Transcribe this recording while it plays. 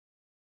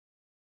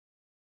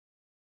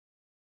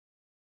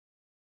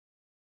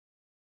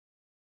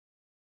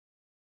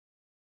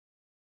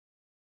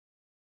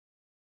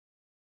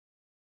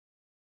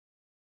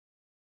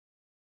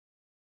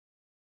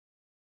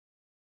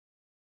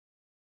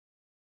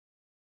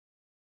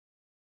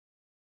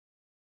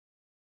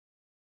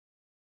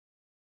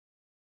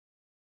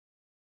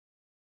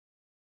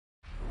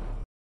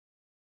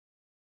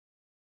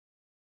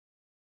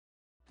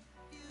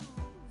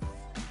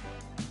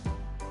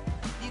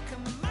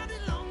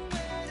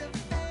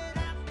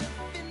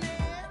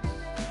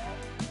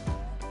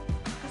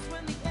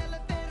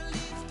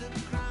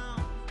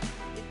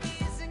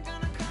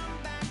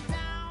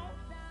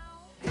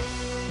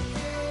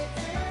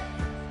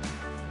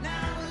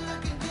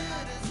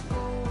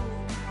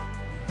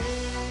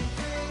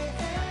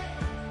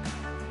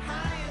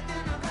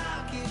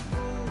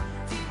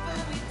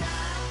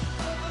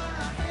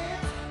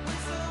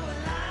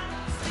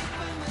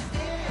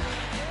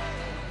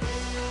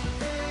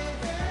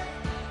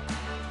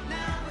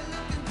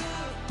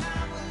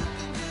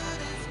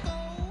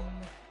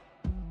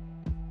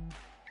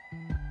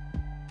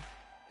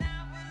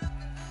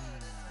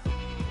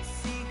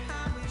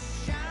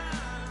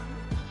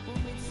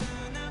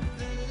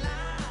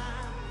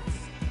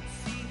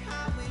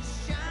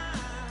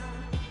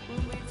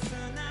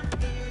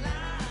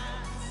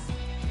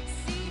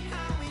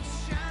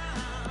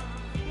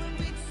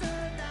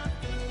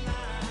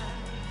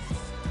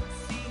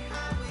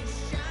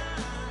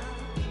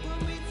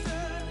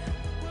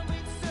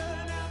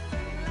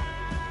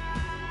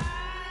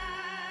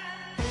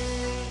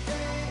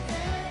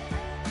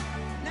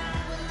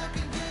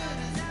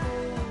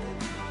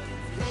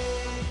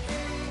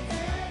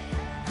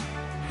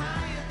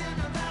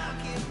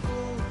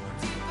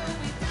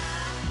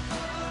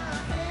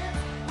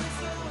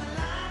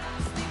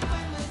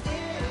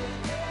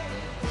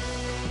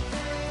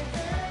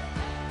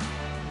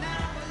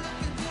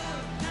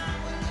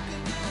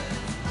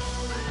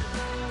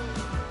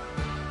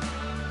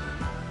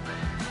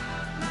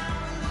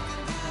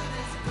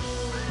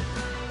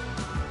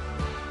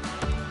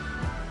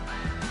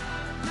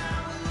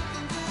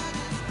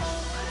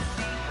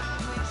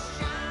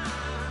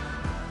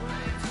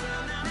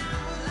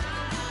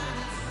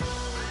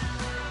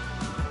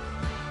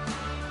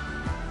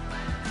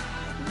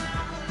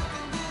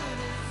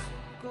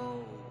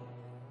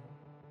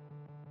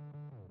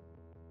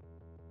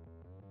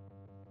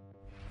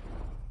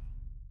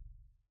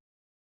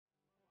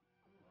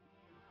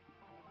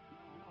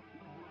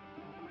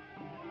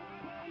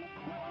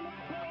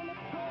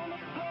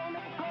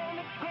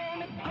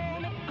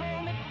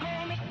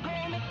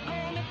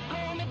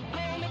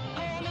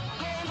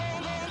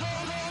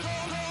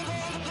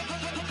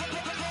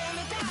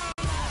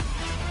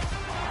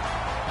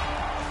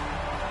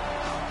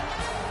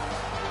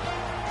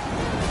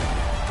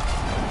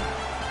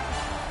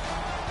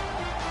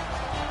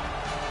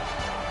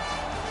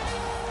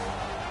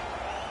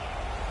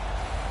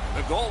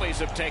goalies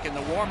have taken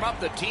the warm-up.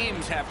 The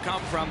teams have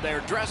come from their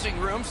dressing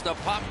rooms. The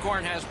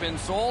popcorn has been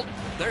sold.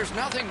 There's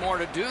nothing more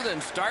to do than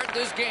start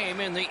this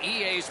game in the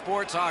EA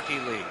Sports Hockey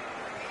League.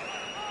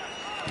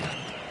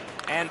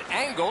 And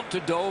angled to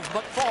Dove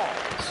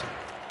McFalls.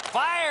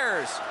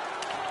 Fires!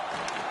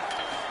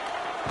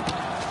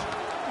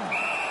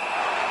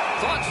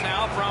 Clutch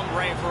now from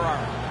Ray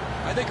Ferraro.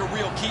 I think a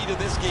real key to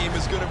this game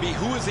is going to be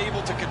who is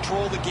able to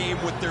control the game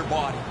with their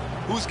body.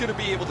 Who's going to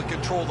be able to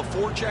control the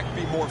forecheck,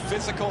 be more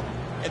physical,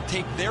 and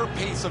take their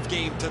pace of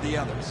game to the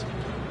others.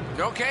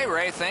 Okay,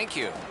 Ray, thank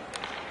you.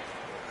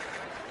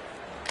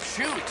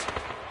 Shoot.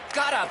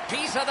 Got a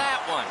piece of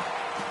that one.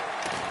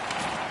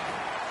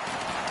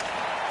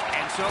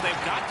 And so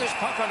they've got this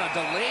puck on a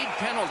delayed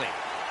penalty.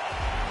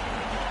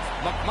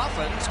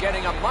 McMuffin's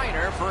getting a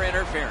minor for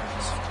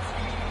interference.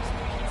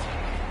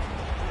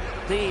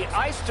 The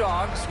Ice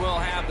Dogs will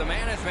have the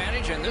man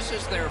advantage, and this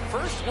is their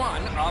first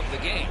one of the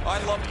game.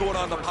 I love going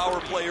on the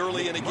power play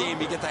early in a game.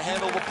 You get to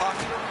handle the puck,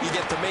 you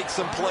get to make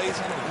some plays,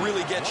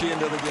 really get you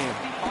into the game.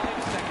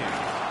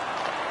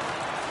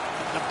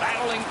 The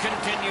battling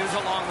continues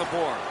along the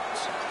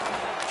boards.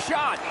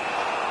 Shot.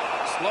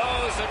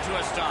 Slows it to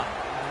a stop.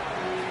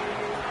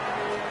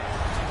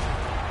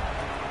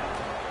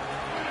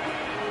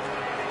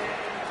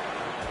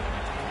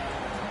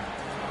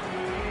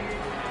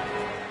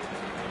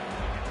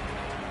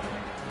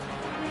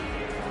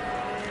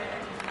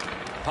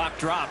 Puck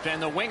dropped,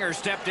 and the winger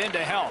stepped in to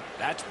help.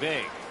 That's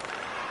big.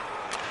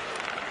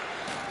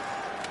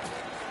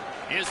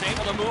 Is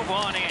able to move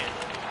on in.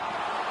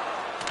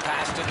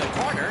 Passed in the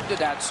corner to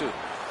Datsu.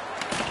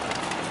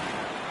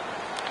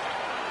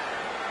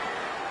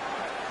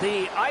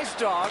 The Ice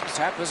Dogs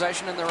have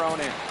possession in their own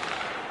end.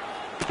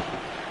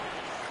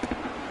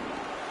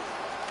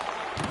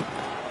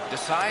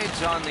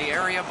 Decides on the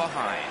area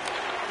behind.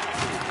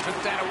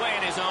 Took that away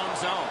in his own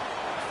zone.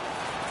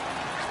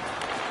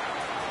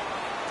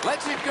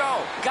 Lets it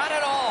go. Got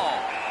it all.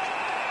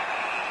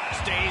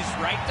 Stays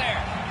right there.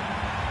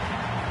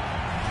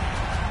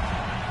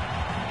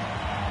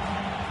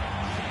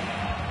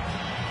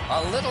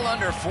 A little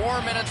under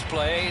 4 minutes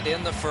played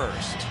in the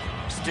first.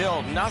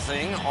 Still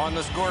nothing on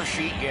the score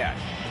sheet yet.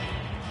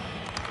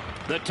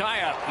 The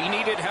tie-up. He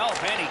needed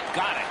help, and he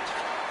got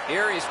it.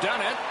 Erie's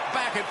done it.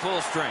 Back at full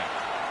strength.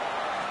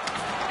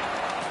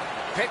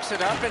 Picks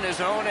it up in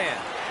his own end.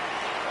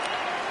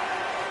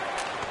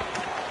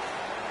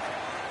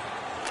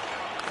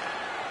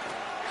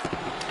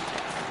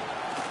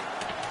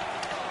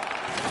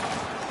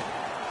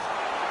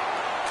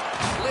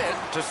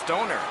 To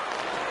Stoner.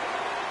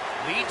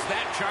 Leads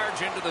that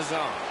charge into the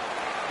zone.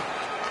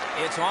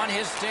 It's on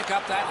his stick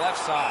up that left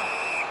side.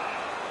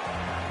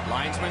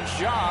 Linesman's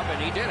job, and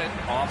he did it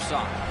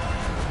offside.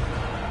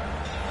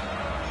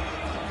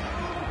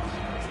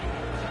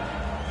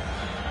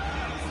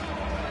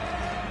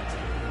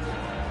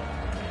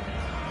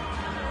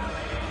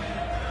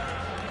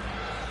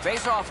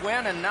 Face-off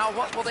win, and now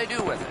what will they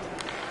do with it?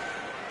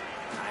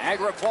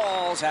 Niagara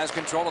Falls has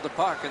control of the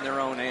puck in their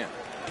own end.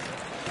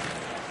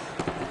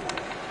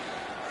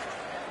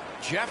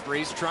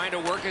 Jeffries trying to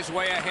work his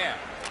way ahead.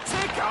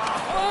 Take off!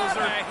 What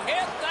a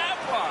hit that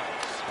was!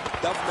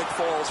 Dove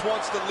McFalls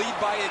wants to lead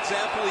by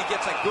example. He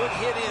gets a good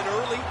hit in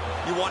early.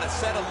 You want to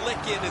set a lick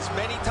in as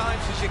many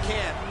times as you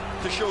can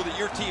to show that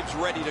your team's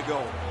ready to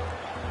go.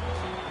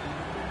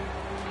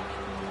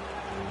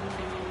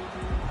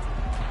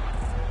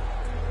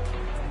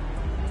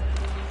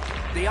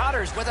 The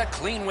Otters with a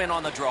clean win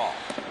on the draw.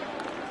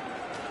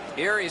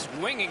 Erie's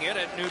winging it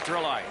at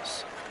neutral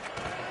ice.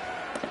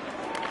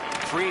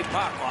 Free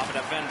puck off a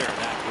defender.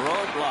 That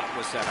roadblock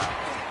was set up.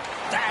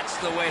 That's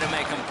the way to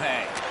make him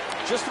pay.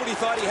 Just when he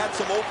thought he had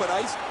some open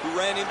ice, he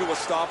ran into a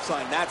stop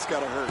sign. That's got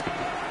to hurt.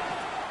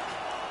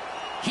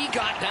 He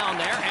got down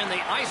there, and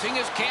the icing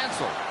is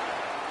canceled.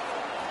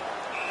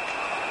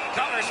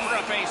 Covers for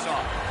a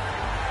faceoff.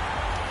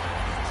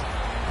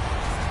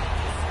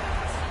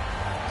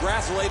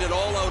 Grass laid it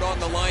all out on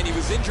the line. He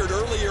was injured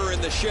earlier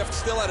in the shift.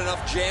 Still had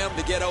enough jam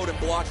to get out and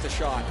block the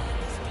shot.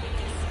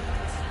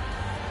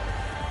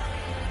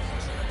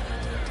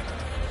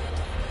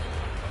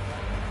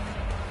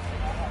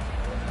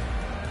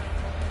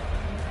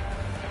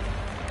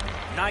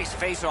 Nice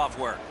face-off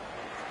work.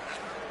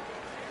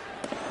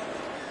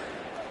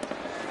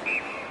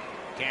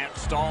 Can't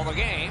stall the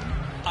game.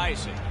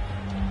 Icing.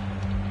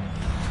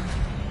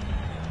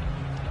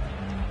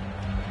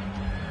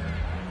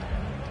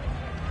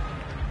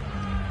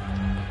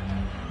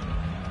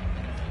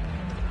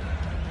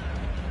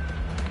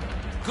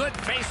 Good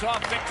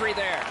face-off victory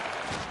there.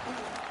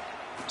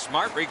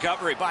 Smart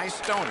recovery by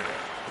Stoner.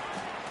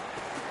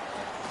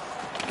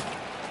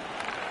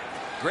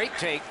 Great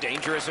take,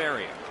 dangerous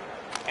area.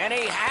 And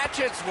he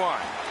hatchets one.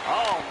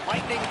 Oh,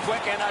 lightning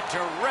quick and a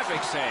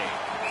terrific save.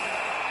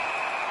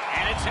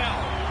 And it's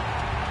held.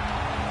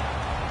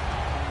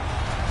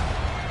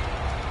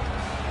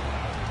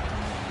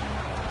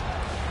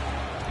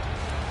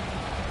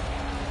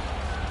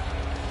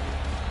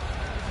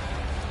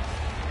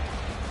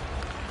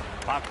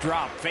 Puck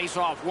drop,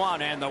 face-off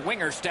one, and the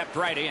winger stepped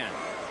right in.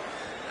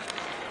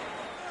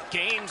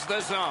 Gains the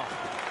zone.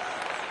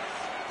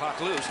 Puck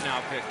loose,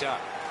 now picked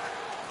up.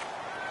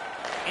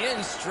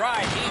 In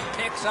stride,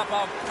 he picks up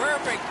a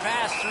perfect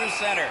pass through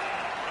center.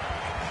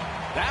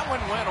 That one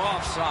went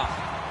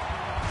offside.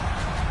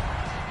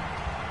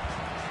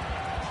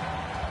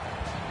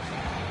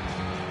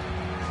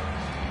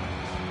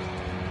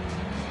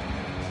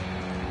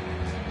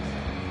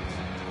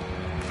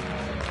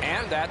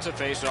 And that's a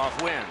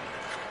face-off win.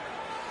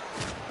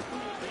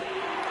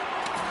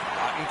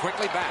 Gotten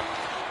quickly back.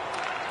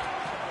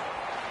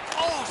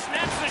 Oh,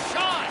 snaps the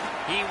shot.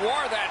 He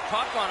wore that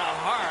puck on a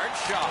hard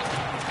shot.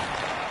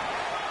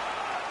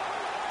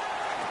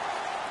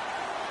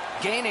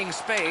 Gaining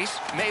space,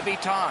 maybe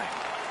time.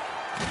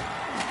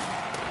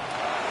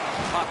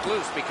 Puck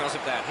loose because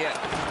of that hit.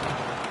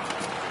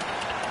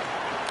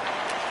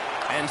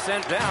 And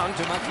sent down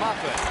to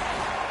McMuffin.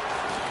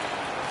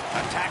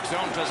 Attack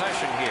zone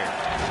possession here.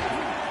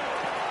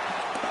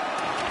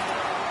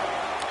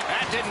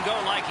 That didn't go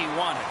like he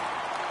wanted.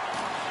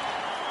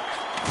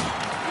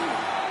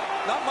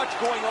 Not much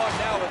going on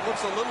now. It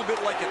looks a little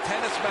bit like a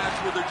tennis match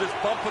where they're just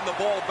bumping the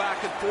ball back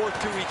and forth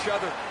to each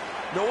other.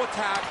 No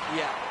attack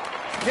yet.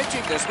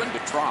 Pitching this one to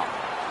Trump.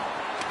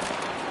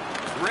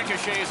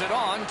 Ricochets it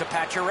on to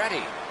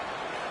Pacioretty.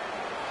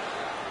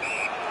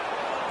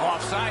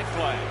 Offside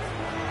play.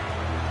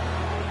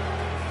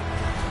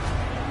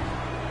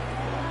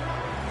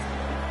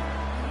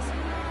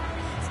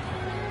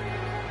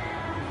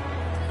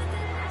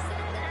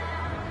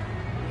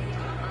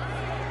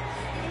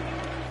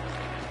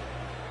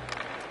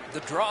 The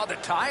draw, the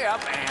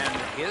tie-up, and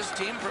his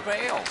team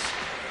prevails.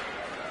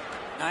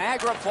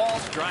 Niagara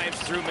Falls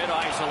drives through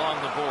mid-ice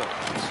along the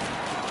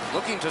boards.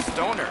 Looking to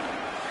Stoner.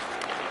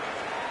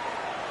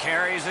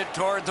 Carries it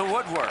toward the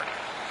woodwork.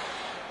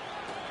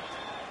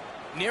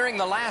 Nearing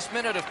the last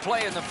minute of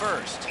play in the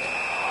first.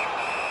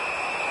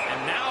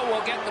 And now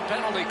we'll get the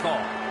penalty call.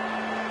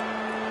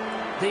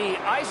 The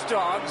Ice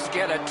Dogs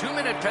get a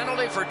 2-minute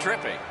penalty for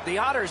tripping. The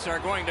Otters are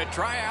going to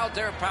try out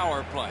their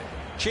power play.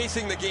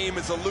 Chasing the game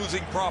is a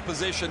losing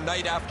proposition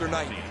night after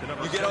night.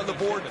 You get on the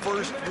board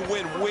first, you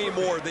win way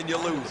more than you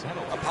lose.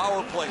 A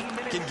power play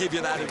can give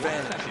you that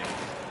advantage.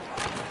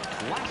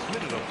 Last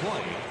minute of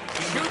play.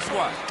 Shoots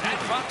one. That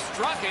puck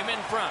struck him in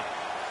front.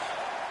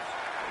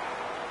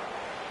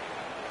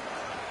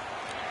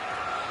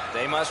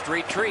 They must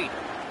retreat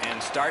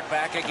and start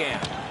back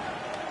again.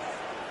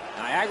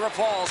 Niagara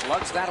Falls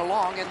lugs that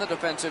along in the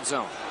defensive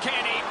zone.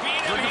 Can he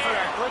beat him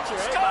here?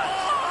 Score!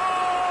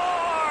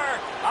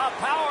 A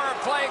power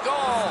play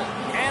goal,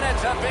 and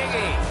it's a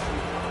biggie.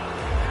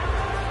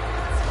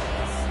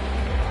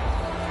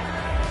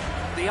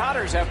 The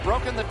Otters have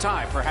broken the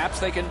tie. Perhaps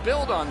they can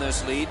build on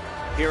this lead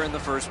here in the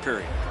first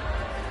period.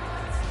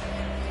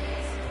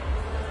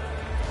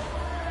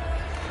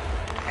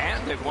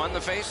 And they've won the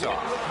faceoff.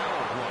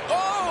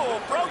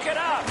 Oh, broke it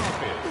up.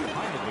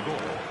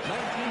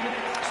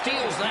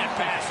 Steals that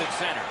pass at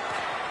center.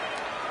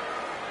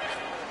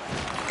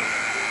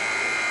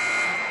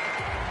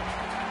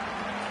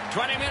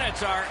 "20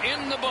 minutes are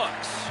in the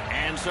books,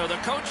 and so the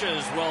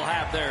coaches will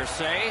have their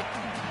say.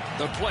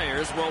 The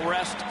players will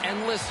rest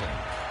and listen.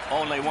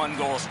 Only 1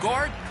 goal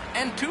scored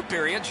and 2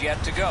 periods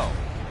yet to go."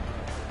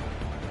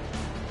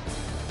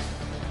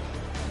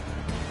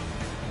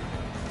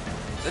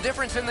 The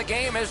difference in the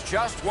game is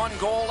just 1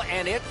 goal,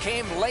 and it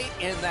came late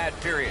in that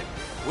period.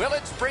 Will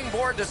it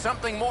springboard to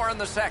something more in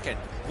the second?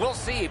 We'll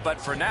see,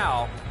 but for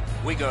now,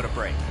 we go to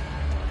break.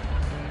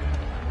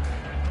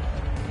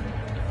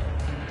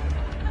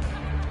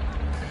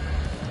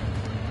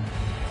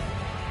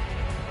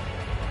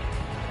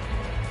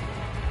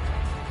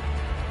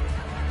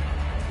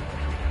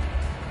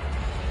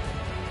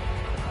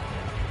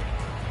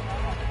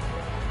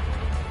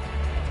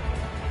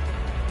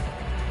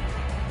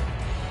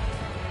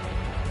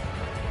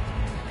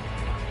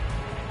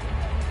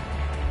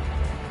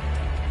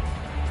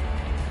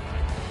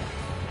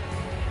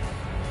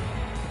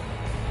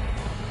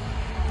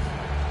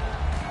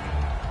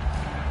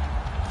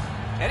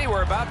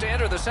 We're about to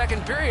enter the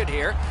second period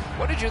here.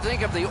 What did you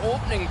think of the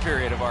opening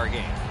period of our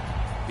game?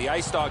 The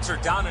Ice Dogs are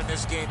down in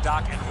this game,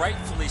 Doc, and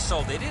rightfully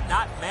so. They did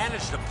not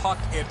manage the puck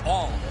at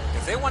all.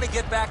 If they want to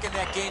get back in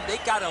that game, they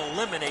got to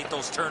eliminate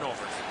those turnovers.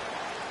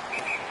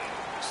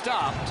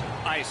 Stopped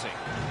icing.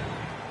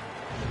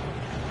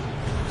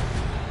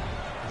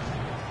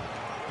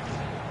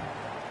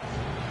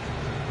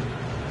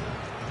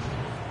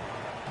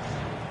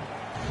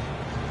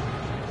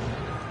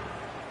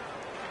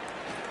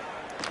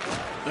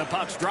 The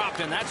puck's dropped,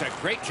 and that's a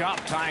great job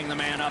tying the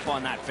man up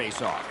on that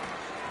faceoff.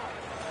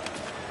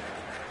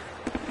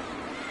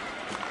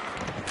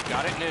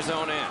 Got it in his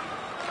own end.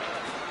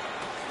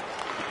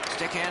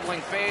 Stick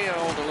handling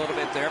failed a little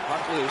bit there.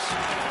 Puck loose.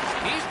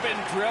 He's been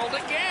drilled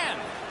again.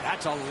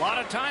 That's a lot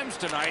of times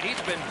tonight.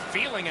 He's been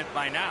feeling it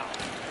by now.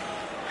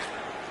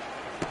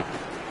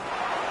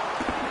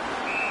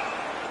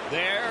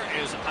 There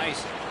is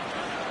icing.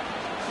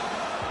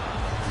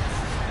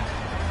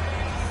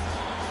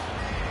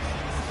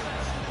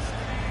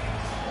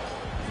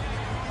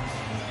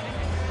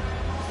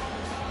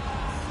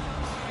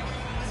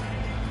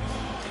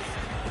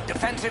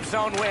 defensive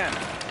zone win.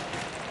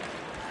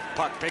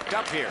 Puck picked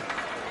up here.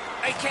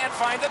 They can't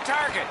find the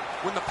target.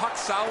 When the puck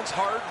sounds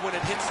hard when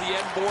it hits the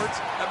end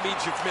boards, that means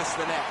you've missed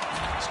the net.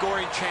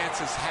 Scoring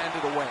chances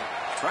handed away.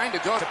 Trying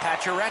to go to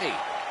Pacioretty.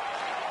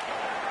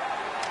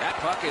 That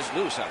puck is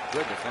loose. A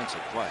good defensive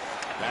play.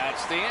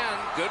 That's the end.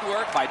 Good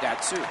work by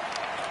Datsu.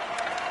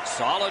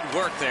 Solid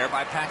work there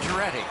by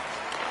Pacioretty.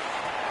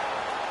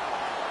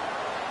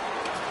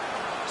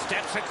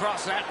 Steps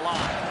across that line.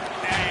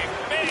 A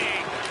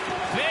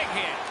big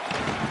hit.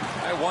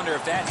 I wonder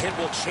if that hit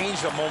will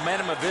change the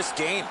momentum of this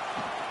game.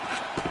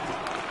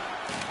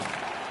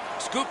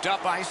 Scooped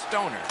up by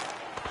Stoner.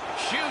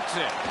 Shoots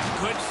it.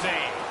 Good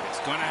save. It's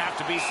going to have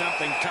to be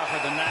something tougher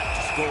than that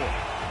to score.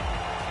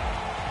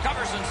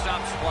 Covers and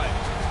stops play.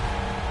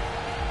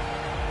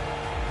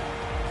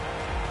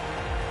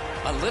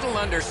 A little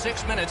under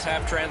 6 minutes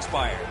have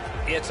transpired.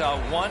 It's a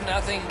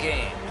 1-0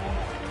 game.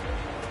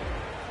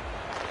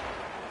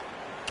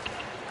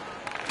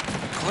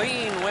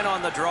 Clean win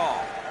on the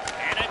draw.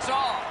 And it's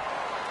all.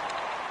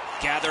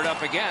 Gathered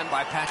up again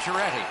by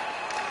Pacioretty.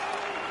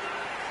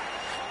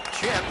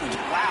 Chip.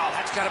 Wow,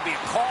 that's got to be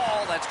a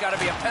call. That's got to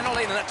be a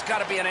penalty. And that's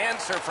got to be an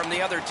answer from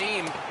the other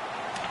team.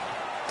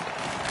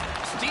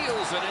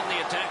 Steals it in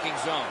the attacking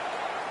zone.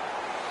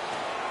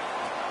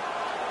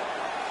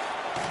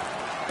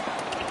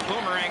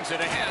 Boomerangs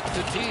it ahead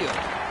to Teal.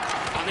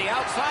 On the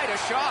outside, a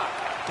shot.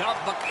 Dub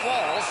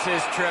McFalls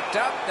is tripped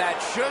up.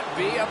 That should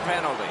be a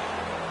penalty.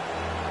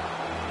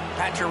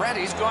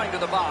 Pacioretty's going to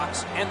the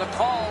box, and the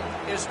call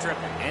is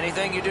tripping.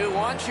 Anything you do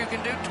once, you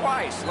can do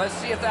twice. Let's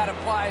see if that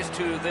applies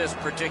to this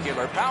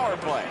particular power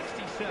play.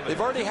 They've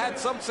already had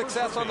some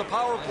success on the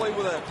power play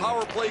with a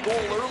power play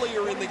goal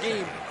earlier in the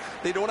game.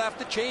 They don't have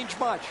to change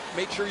much.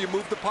 Make sure you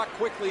move the puck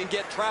quickly and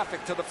get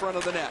traffic to the front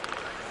of the net.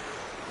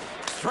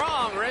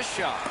 Strong wrist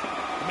shot.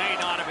 May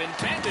not have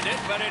intended it,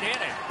 but it hit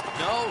him.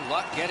 No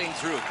luck getting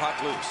through. Puck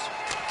loose.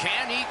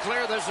 Can he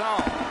clear the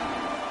zone?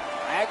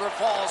 Niagara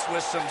Falls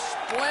with some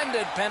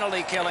splendid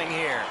penalty killing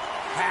here.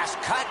 Pass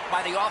cut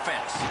by the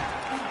offense.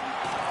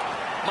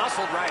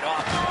 Muscled right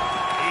off.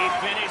 He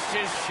finished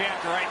his check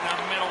right in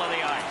the middle of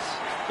the ice.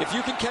 If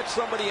you can catch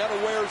somebody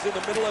unawares in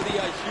the middle of the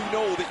ice, you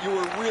know that you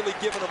were really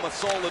giving them a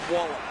solid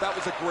wallop. That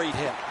was a great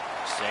hit.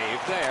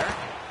 Save there.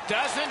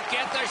 Doesn't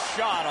get the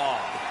shot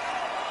off.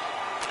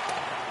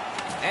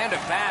 And a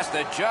pass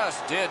that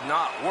just did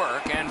not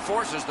work and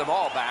forces the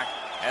ball back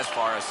as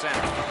far as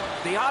center.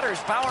 The Otters'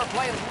 power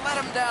play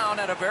let him down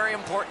at a very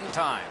important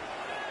time.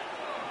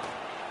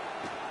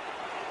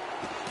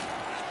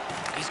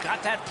 He's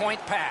got that point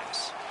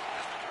pass.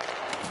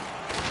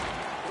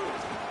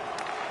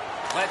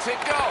 Lets it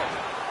go.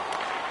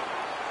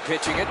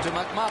 Pitching it to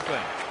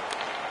McMuffin.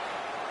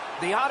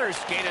 The Otters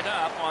skated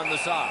up on the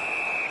side.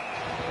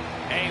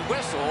 A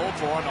whistle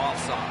for an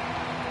offside.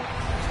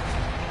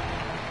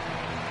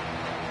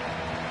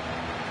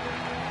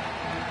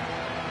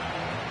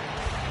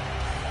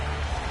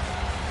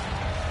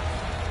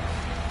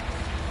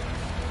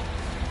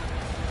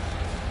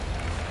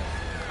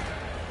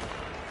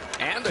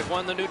 And they've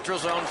won the neutral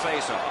zone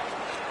faceoff.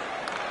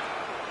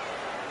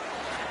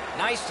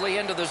 Nicely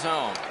into the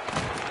zone.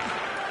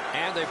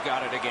 And they've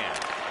got it again.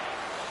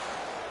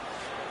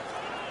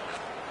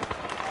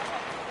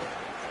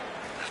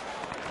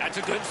 That's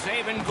a good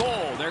save and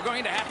goal. They're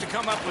going to have to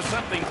come up with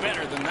something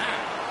better than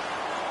that.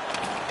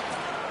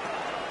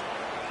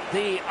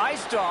 The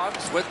Ice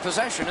Dogs with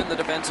possession in the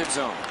defensive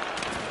zone.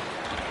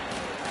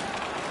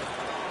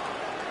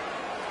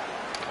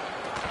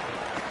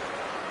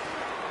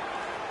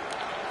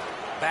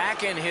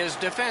 Back in his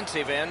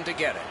defensive end to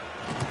get it.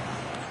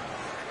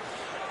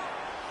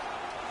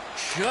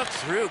 Shook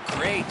through.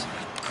 Great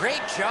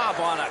job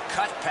on a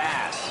cut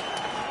pass.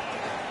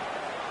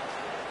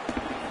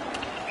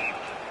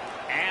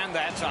 And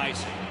that's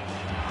icing.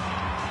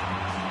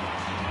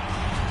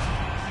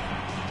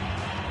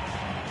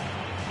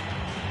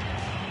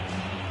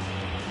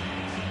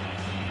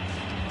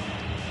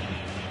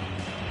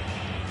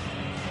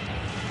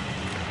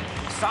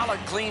 Solid,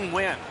 clean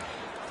win.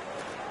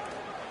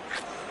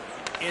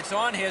 It's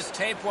on his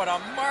tape. What a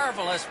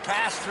marvelous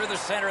pass through the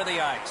center of the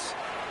ice.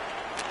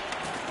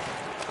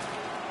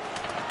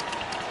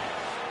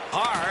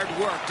 Hard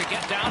work to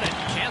get down and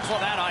cancel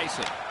that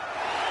icing.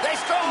 They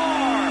score!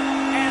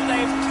 And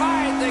they've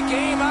tied the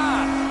game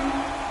up.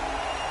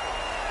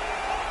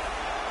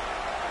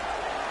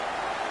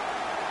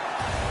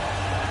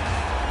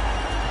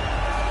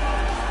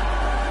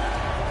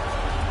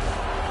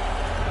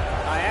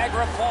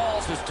 Niagara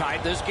Falls has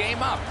tied this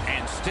game up,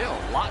 and still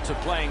lots of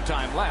playing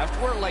time left.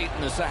 We're late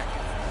in the second.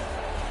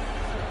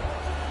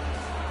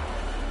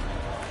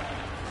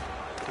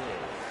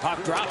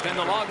 Puck dropped in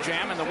the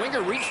logjam, and the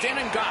winger reached in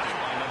and got it.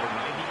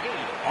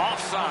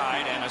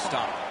 Offside and a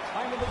stop.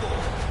 Time of the goal,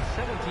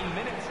 17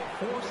 minutes,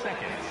 4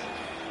 seconds.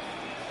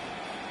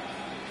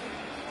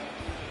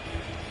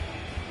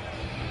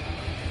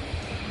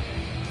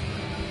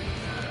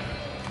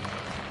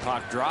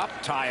 Puck drop,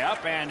 tie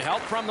up, and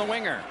help from the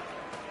winger.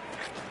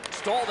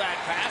 Stole that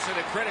pass at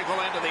a critical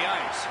end of the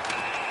ice.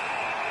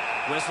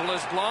 Whistle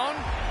is blown,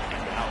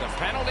 Now the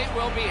penalty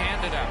will be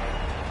handed out.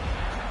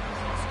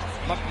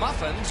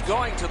 McMuffin's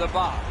going to the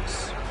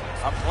box.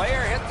 A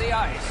player hit the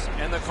ice,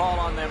 and the call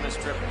on them is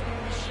tripping.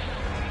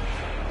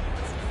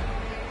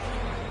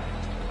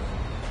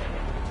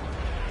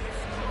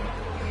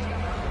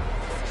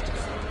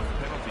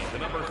 Penalty to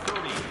number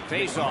 30.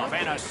 Face-off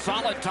and a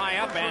solid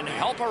tie-up and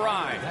help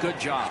arrive. Good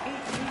job.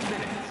 18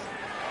 minutes.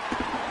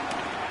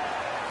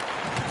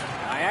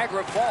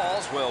 Niagara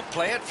Falls will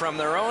play it from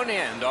their own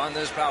end on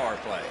this power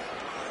play.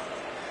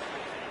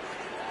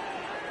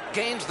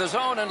 Gains the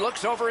zone and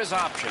looks over his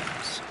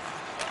options.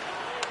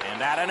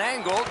 And at an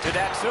angle to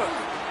Datsuk.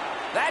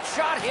 That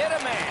shot hit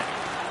a man.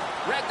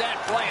 Read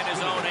that play in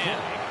his own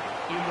end.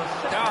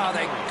 Oh,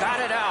 they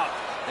got it out.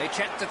 They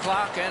check the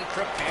clock and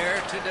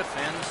prepare to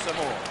defend some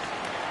more.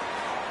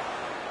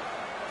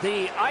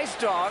 The Ice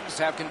Dogs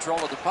have control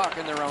of the puck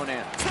in their own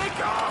end. He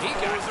got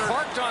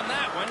corked on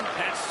that one.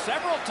 That's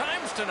several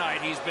times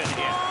tonight he's been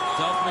hit.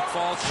 Duff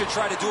McFalls should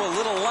try to do a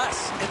little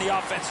less in the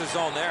offensive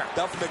zone there.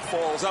 Duff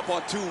McFalls up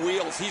on 2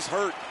 wheels. He's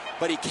hurt,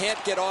 but he can't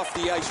get off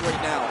the ice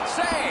right now.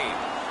 Save!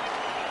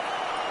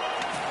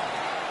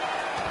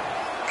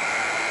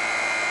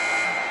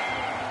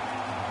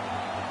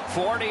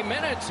 "40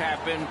 minutes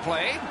have been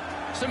played.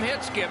 Some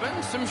hits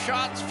given, some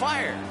shots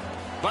fired.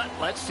 But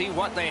let's see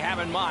what they have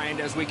in mind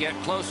as we get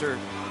closer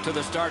to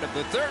the start of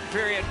the third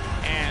period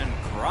and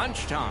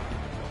crunch time."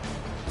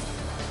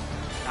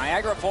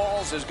 Niagara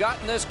Falls has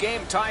gotten this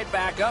game tied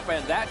back up,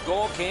 and that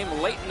goal came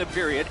late in the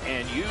period,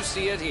 and you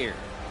see it here.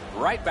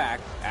 Right back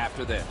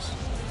after this.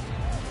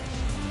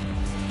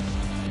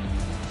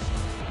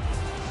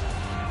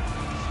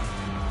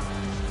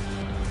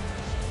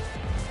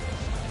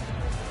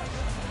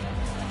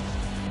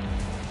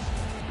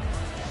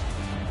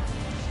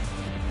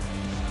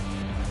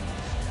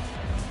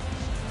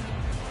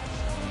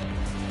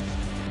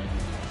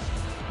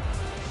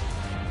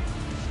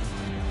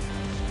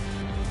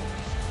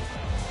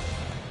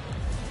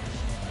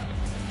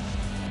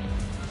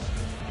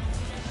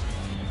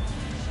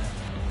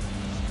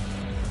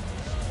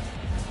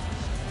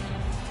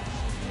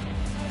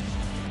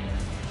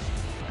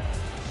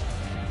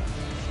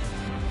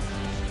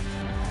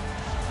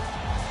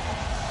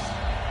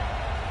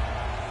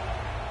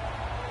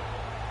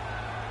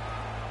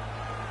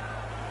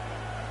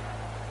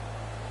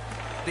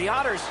 The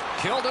Otters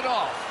killed it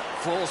off.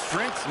 Full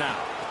strength now.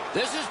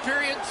 This is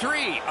period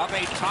 3 of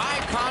a tie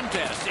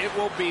contest. It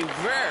will be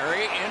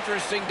very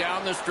interesting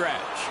down the stretch.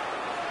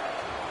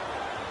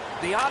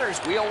 The Otters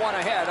wheel one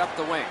ahead up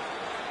the wing.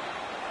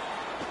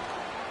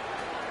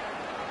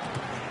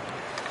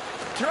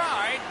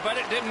 Tried, but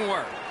it didn't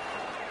work.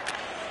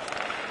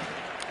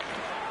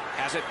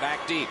 Has it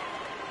back deep.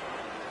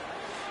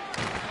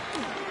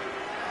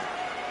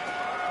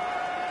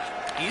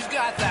 He's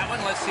got that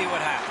one. Let's see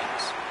what happens.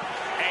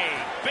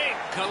 A big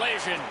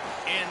collision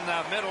in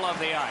the middle of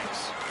the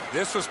ice.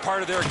 This was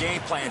part of their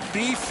game plan.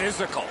 Be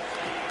physical.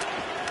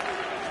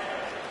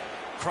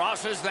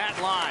 Crosses that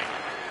line.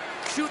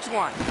 Shoots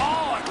one.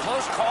 Oh, a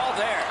close call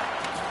there.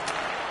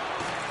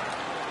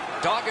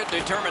 Dogged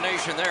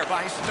determination there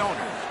by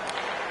Stoner.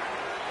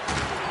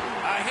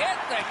 A hit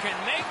that can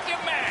make you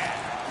mad.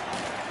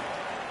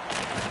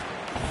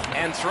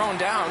 And thrown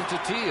down to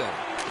Teal.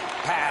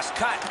 Pass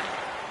cut.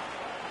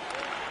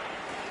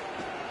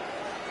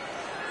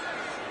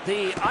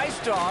 The Ice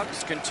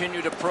Dogs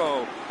continue to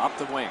probe up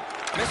the wing.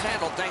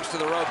 Mishandled thanks to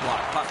the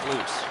roadblock. Puck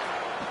loose.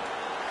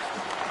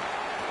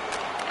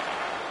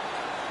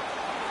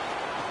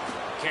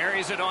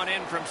 Carries it on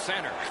in from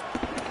center.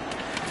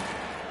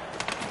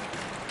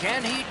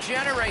 Can he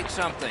generate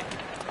something?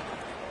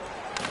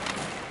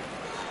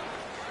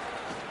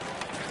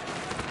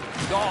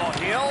 Oh,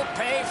 he'll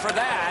pay for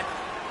that.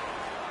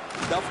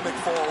 Duff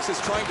McFalls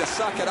is trying to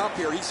suck it up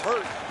here. He's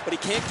hurt, but he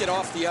can't get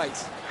off the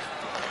ice.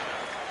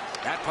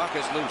 That puck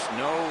is loose.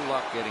 No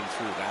luck getting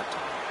through that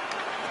time.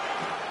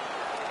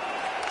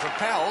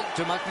 Propelled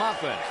to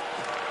McMuffin.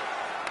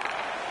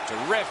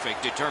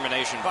 Terrific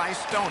determination by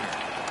Stoner.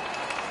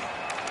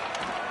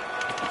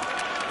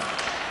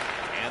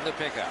 And the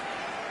pickup.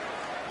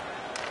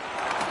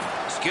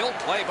 Skilled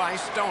play by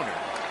Stoner.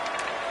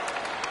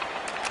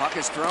 Puck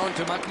is thrown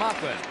to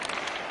McMuffin.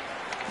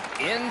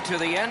 Into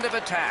the end of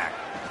attack.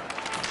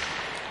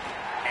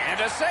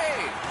 And a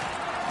save.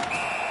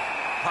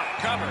 Puck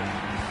covered.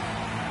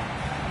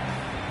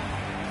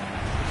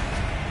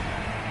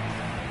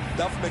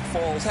 Duff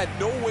McFalls had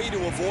no way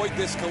to avoid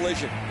this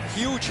collision.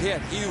 Huge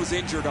hit. He was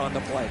injured on the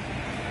play.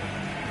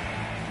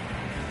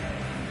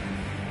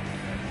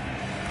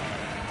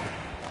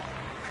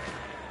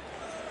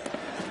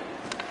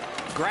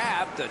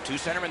 Grabbed, the two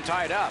centermen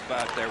tied up,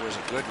 but there was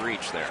a good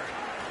reach there.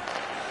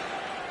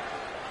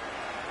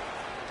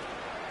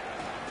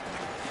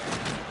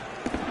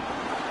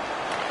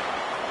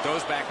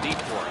 Goes back deep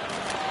for it.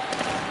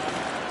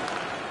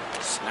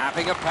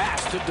 Snapping a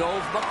pass to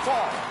Dove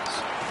McFalls.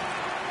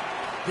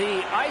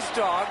 The Ice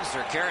Dogs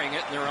are carrying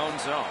it in their own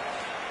zone.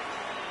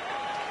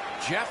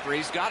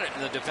 Jeffrey's got it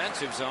in the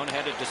defensive zone,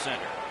 headed to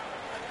center.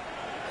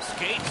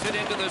 Skates it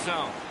into the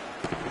zone.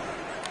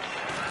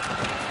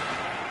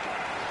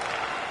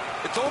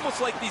 It's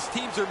almost like these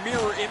teams are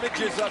mirror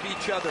images of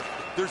each other.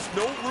 There's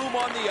no room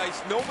on the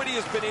ice. Nobody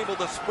has been able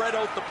to spread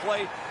out the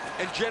play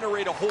and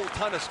generate a whole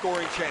ton of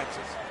scoring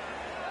chances.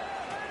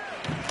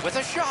 With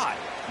a shot.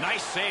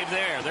 Nice save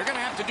there. They're going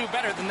to have to do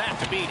better than that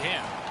to beat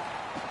him.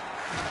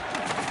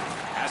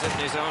 Has it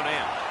in his own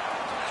end.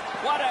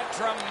 What a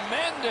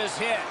tremendous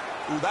hit.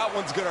 Ooh, that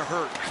one's going to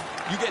hurt.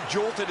 You get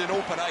jolted in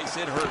open ice,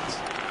 it hurts.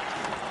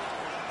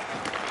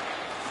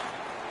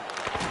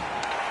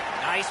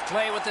 Nice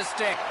play with the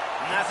stick.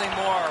 Nothing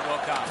more will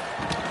come.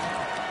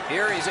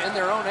 Here he's in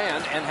their own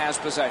end and has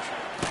possession.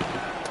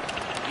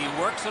 He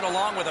works it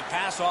along with a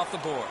pass off the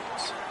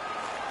boards.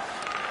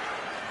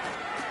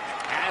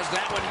 Has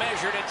that one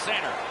measured at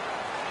center.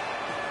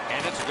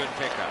 And it's a good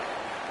pickup.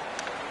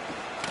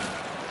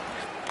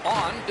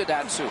 On to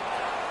Datsu.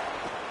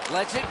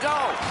 Lets it go.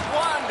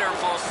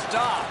 Wonderful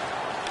stop.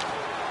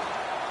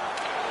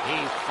 He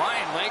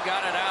finally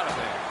got it out of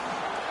there.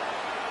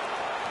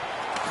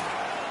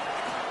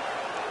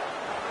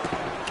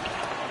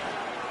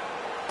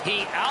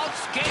 He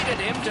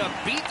outskated him to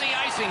beat the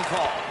icing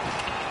call.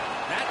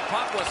 That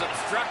puck was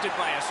obstructed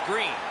by a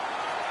screen.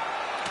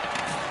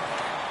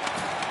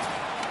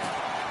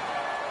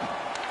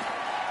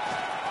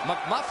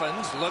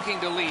 McMuffin's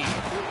looking to lead.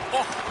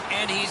 Oh,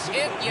 and he's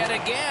hit yet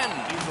again.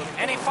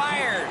 And he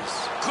fires.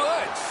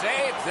 Good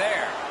save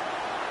there.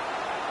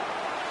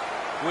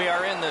 We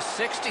are in the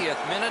 60th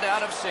minute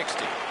out of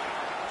 60.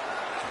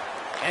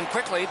 And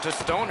quickly to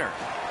Stoner.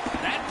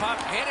 That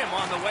puck hit him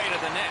on the way to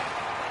the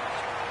net.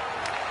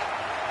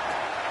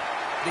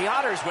 The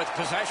Otters with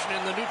possession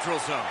in the neutral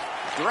zone.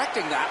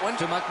 Directing that one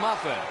to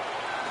McMuffin.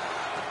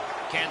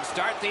 Can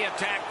start the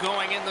attack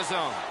going in the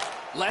zone.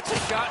 Lets a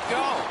shot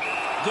go.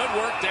 Good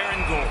work there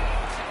in goal.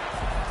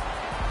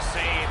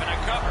 Save and a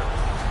cover.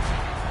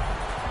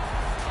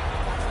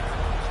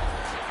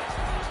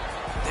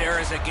 There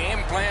is a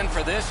game plan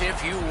for this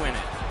if you win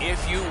it.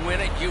 If you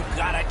win it, you've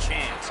got a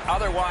chance.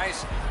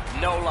 Otherwise,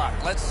 no luck.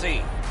 Let's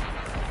see.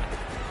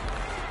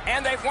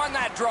 And they've won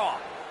that draw.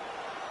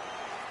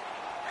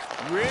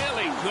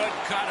 Really good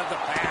cut of the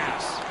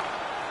pass.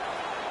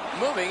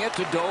 Moving it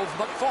to Dove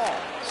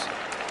McFalls.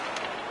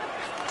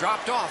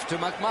 Dropped off to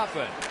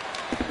McMuffin.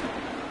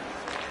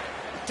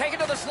 Take it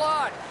to the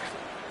slot.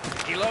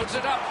 He loads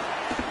it up.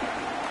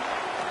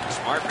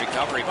 Smart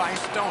recovery by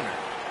Stoner.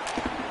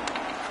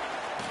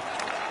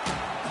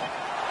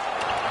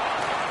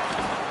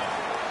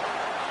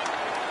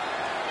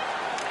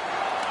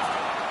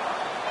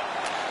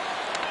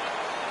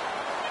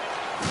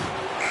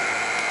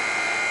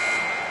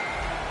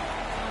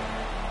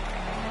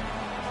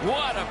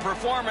 What a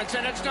performance,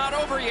 and it's not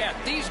over yet.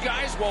 These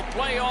guys will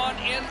play on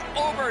in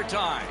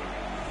overtime.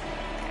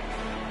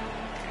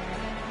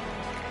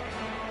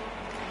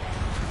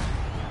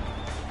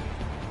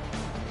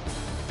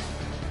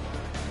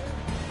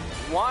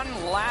 One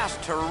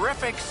last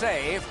terrific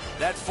save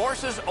that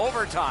forces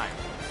overtime.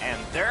 And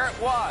there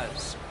it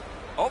was.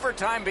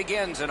 Overtime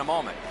begins in a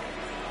moment.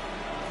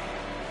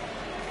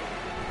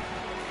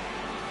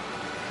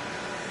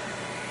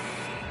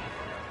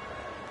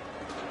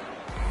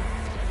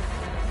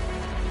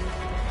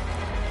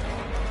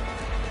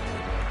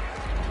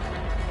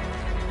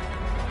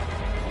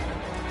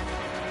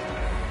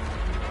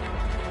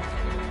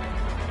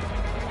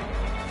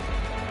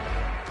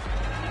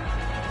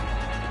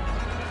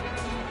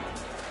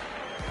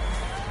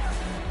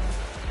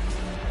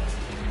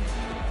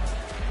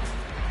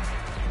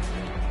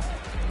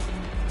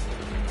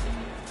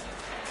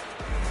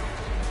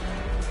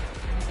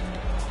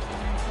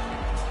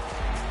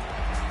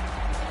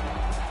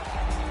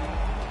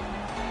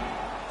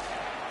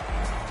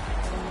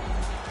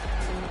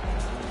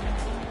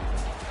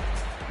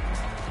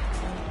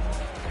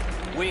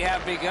 We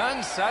have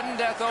begun sudden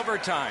death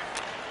overtime.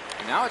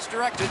 Now it's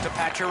directed to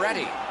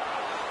Pacioretty.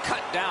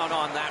 Cut down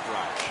on that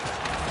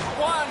rush.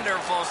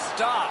 Wonderful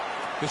stop.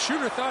 The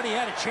shooter thought he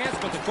had a chance,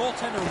 but the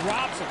goaltender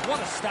robs him. What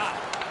a stop.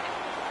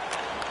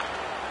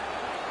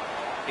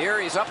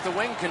 Erie's up the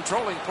wing,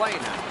 controlling play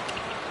now.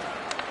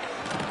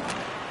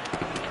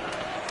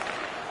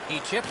 He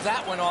chipped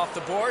that one off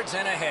the boards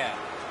and ahead.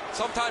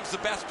 Sometimes the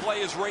best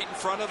play is right in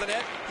front of the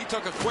net. He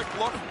took a quick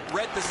look,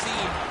 read the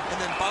seam, and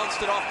then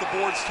bounced it off the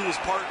boards to his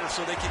partner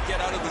so they could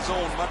get out of the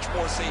zone much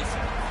more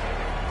safely.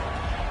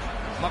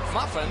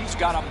 McMuffin's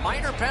got a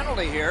minor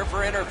penalty here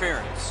for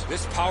interference.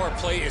 This power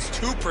play is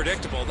too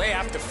predictable. They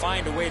have to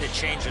find a way to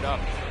change it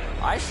up.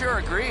 I sure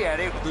agree,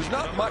 Eddie. There's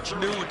not much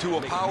new to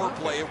a power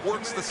play. It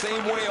works the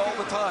same way all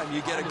the time.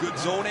 You get a good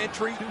zone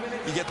entry,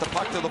 you get the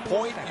puck to the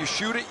point, you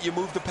shoot it, you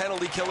move the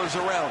penalty killers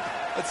around.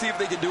 Let's see if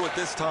they can do it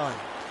this time.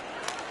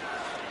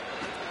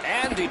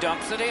 And he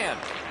dumps it in.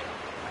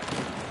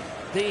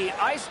 The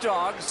Ice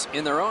Dogs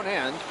in their own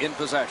end in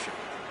possession.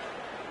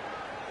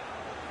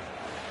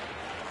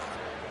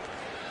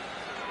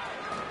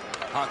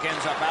 Puck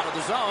ends up out of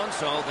the zone,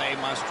 so they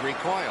must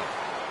recoil.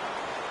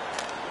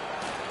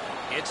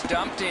 It's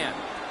dumped in.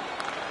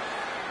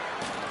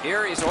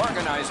 Erie's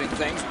organizing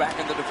things back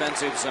in the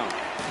defensive zone.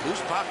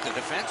 Loose puck, the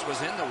defense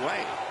was in the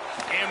way.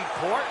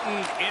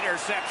 Important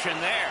interception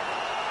there.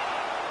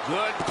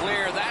 Good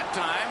clear that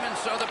time, and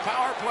so the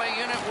power play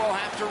unit will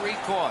have to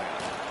recoil.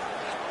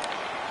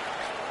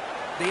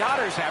 The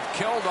Otters have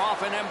killed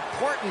off an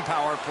important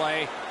power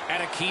play at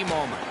a key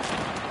moment.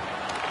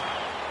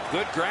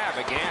 Good grab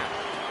again.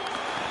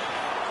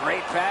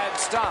 Great pad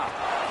stop.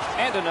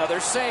 And another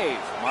save.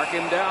 Mark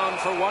him down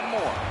for one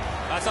more.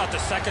 I thought the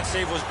second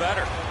save was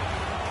better.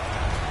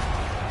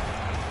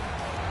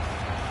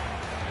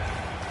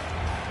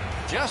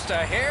 Just a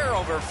hair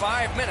over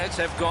 5 minutes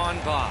have gone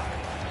by.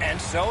 And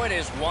so it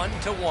is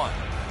 1-1.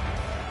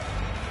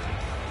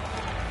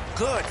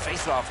 Good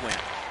face-off win.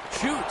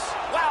 Shoots.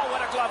 Wow,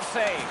 what a glove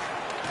save.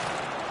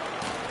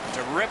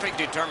 Terrific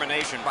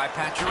determination by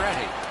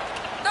Pacioretty.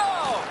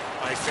 No!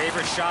 My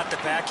favorite shot, the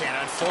backhand.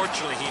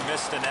 Unfortunately, he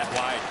missed the net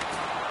wide.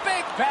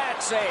 Big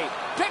pad save.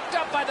 Picked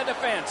up by the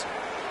defense.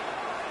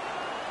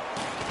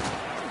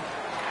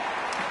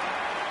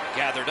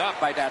 Gathered up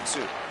by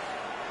Datsyuk.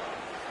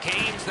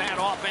 Gains that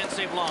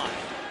offensive line.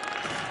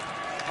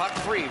 Puck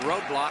free,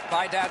 roadblock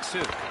by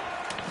Datsyuk.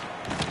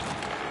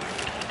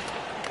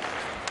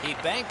 He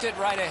banked it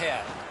right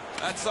ahead.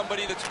 That's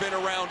somebody that's been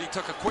around. He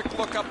took a quick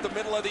look up the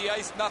middle of the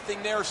ice,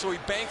 nothing there, so he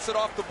banks it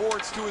off the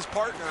boards to his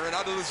partner, and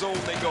out of the zone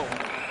they go.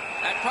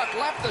 That puck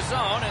left the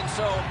zone, and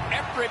so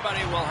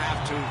everybody will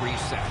have to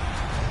reset.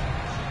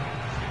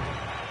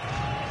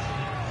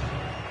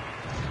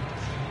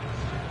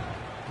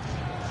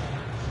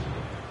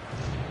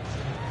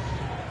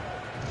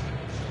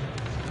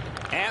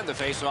 And the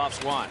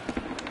faceoff's won.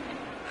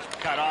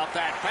 Cut off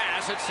that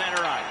pass at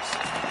center ice.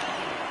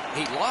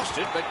 He lost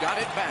it, but got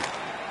it back.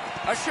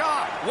 A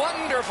shot.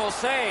 Wonderful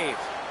save.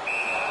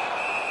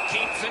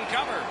 Keeps and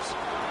covers.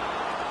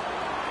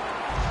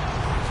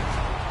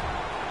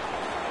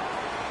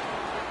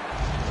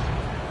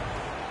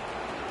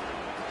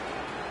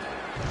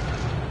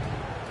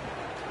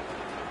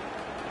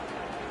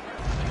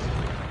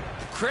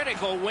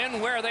 Critical win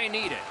where they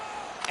need it.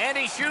 And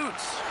he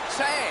shoots.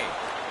 Save.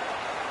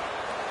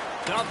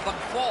 Now the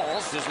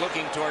Falls is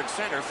looking towards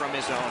center from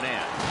his own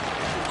end.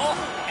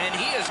 Oh, and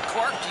he is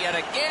corked yet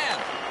again.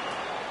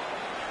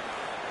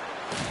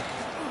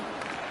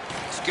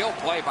 Skill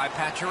play by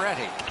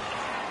Pacioretty.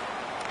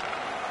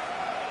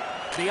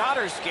 The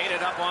Otters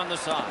skated up on the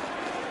side.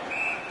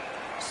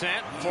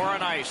 Sent for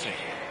an icing.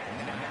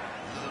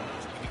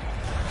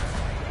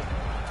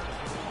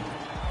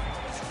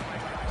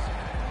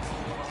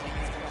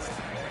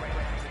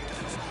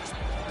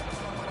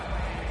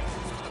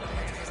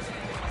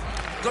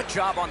 Good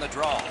job on the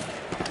draw.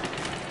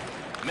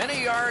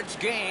 Many yards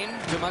gained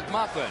to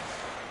McMuffin.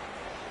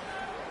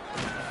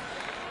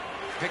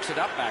 Picks it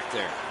up back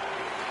there.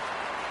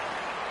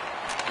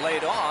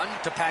 Laid on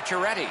to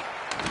Pacioretty.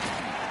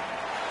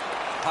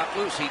 Puck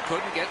loose, he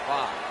couldn't get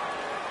by.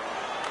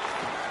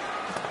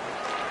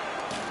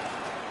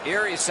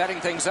 Erie is setting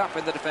things up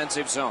in the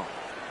defensive zone.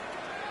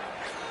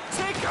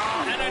 Take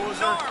on an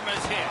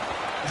enormous hit.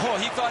 Oh,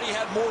 he thought he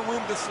had more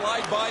room to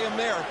slide by him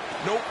there.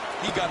 Nope,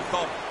 he got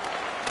thumped.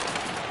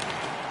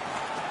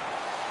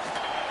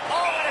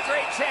 Oh, what a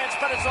great chance,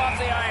 but it's off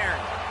the iron.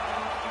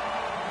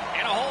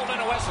 And a hold and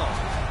a whistle.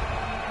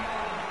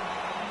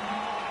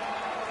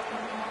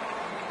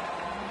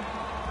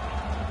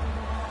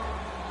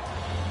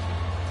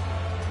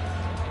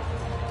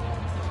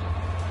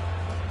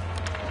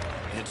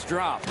 It's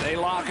dropped. They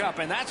lock up,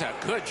 and that's a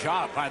good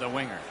job by the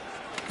winger.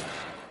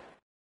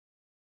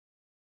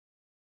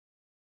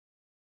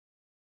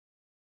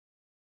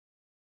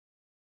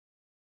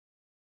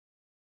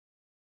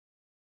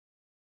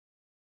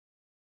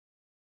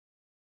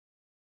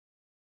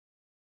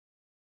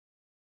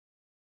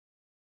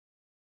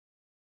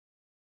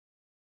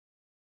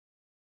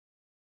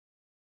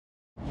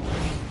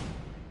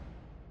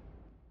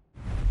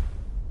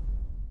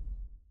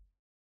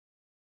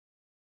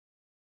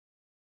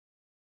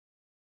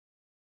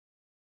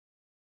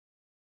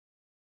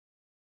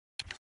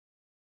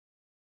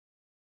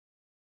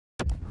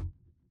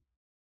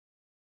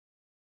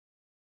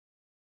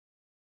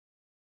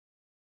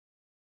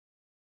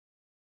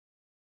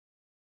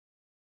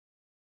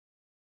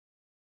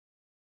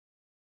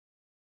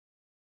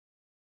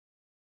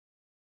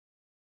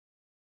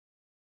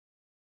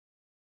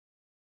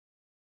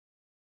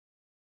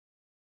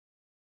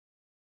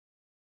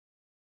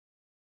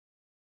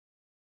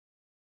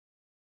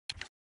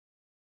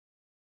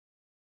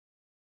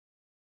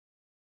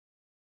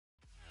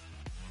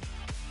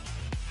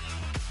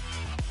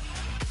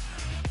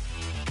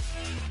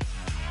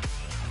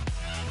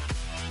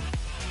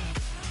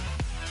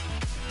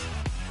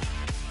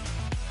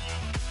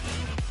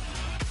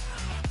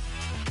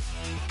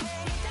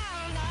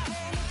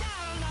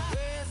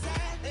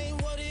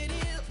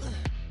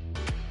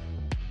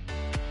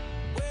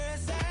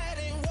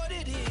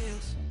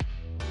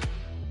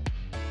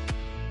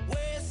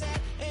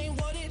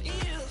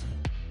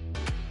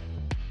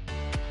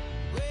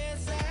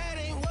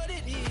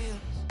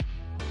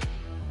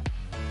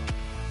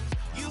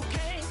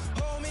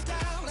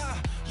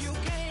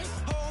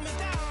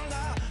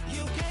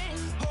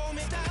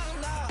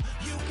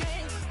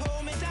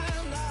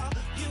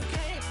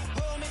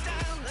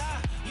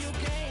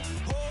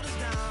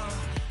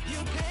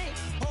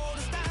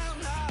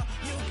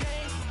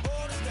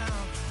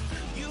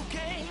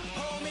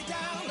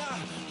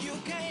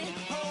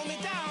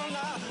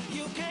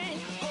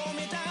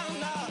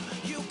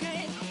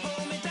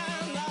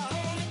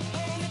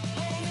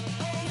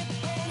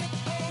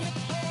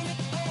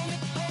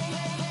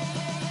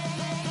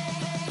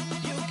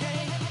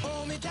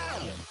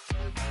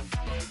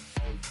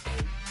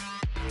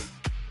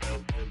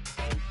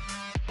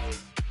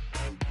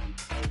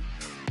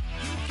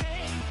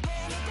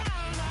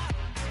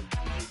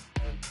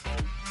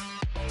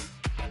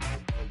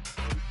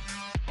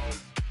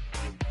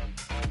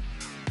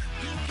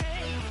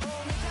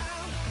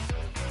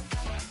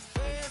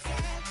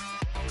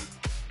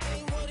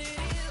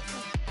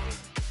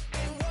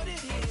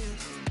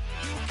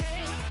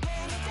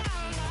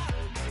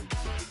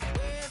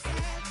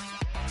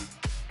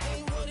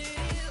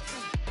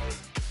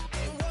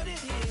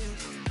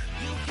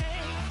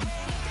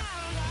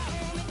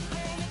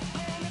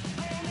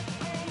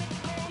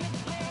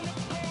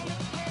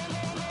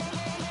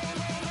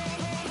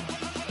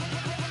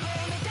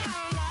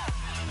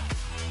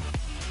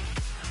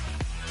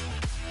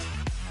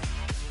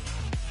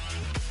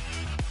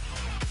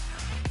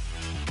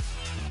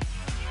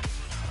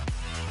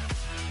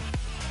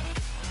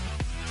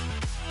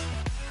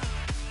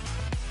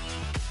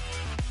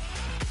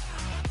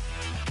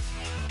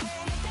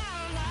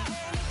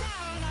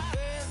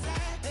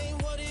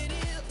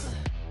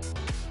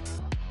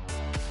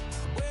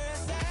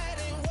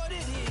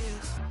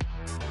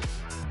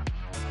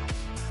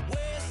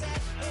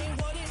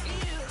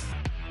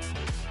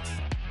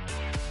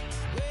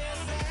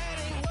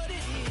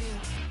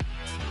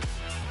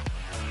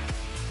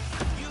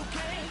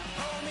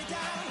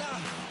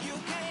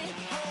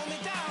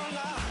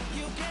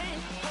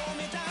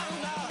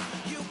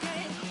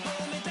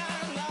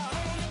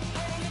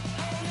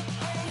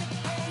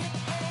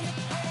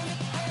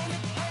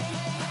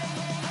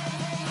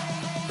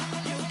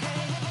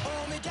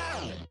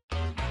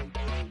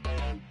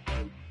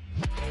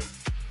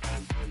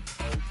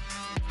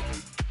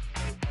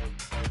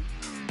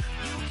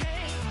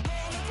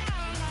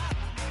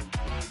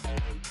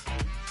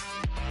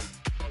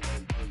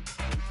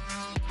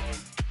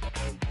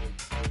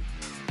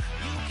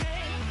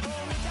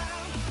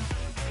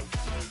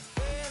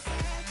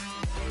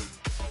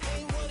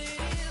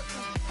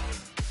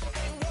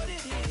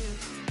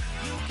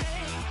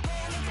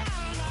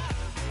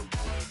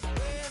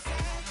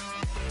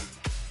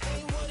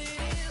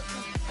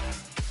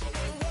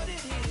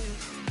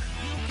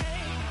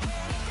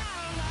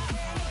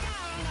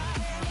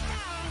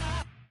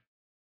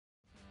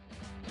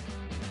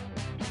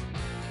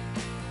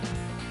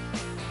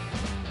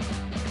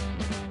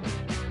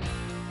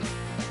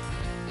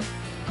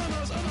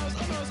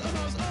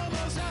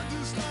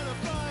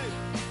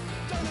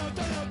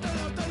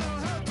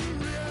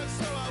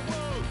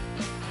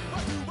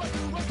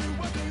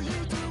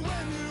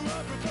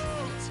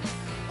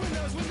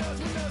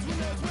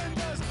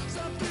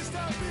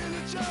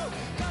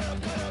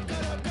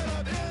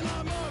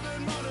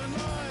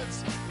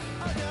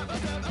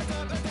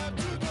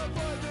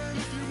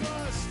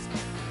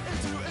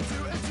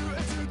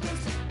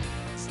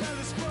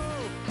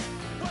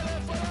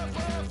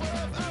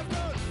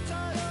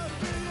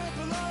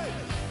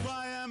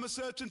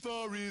 searching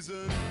for a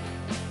reason.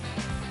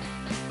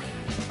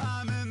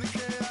 I'm in the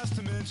chaos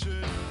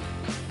dimension.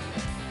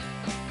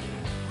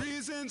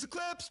 Reasons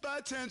eclipsed by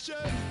tension.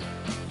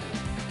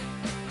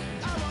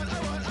 I want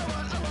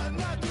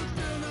not to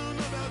feel numb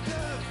about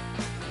death.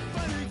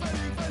 Fighting,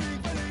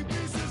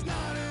 peace is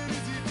not an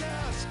easy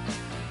task.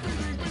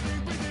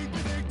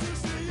 Breathing to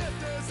see if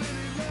there's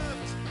any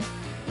left.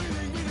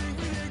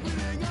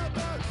 Reading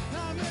about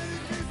how many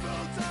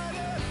people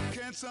died.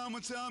 Can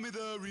someone tell me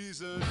the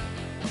reason?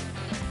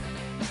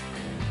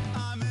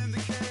 I'm in the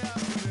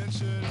chaos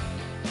dimension,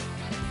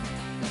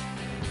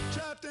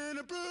 trapped in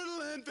a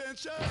brutal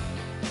invention.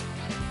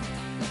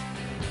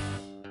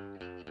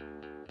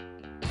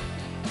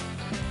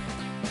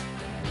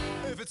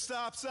 If it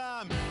stops,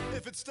 I'm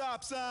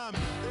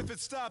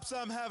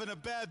having a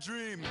bad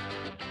dream.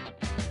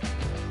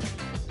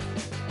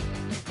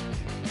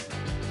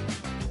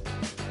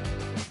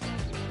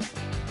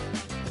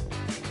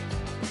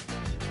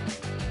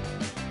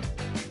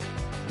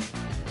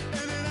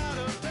 In and out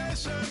of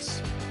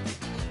patience,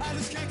 I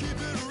just can't keep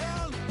it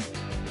around.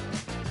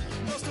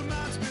 Most of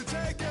mine's been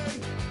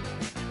taken,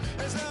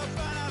 as I'll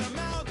find out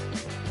amount.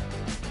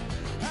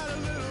 Had a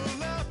little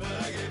left, but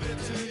I gave it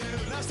to you.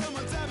 Now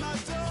someone's at my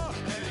door,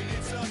 and he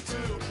needs some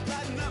too.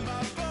 Lighting up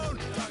my phone,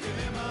 talking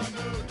in my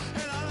mood,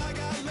 and all I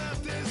got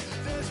left is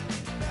this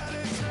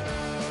attitude.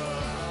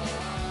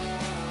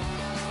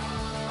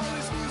 All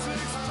this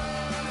music's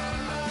playing in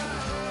my head.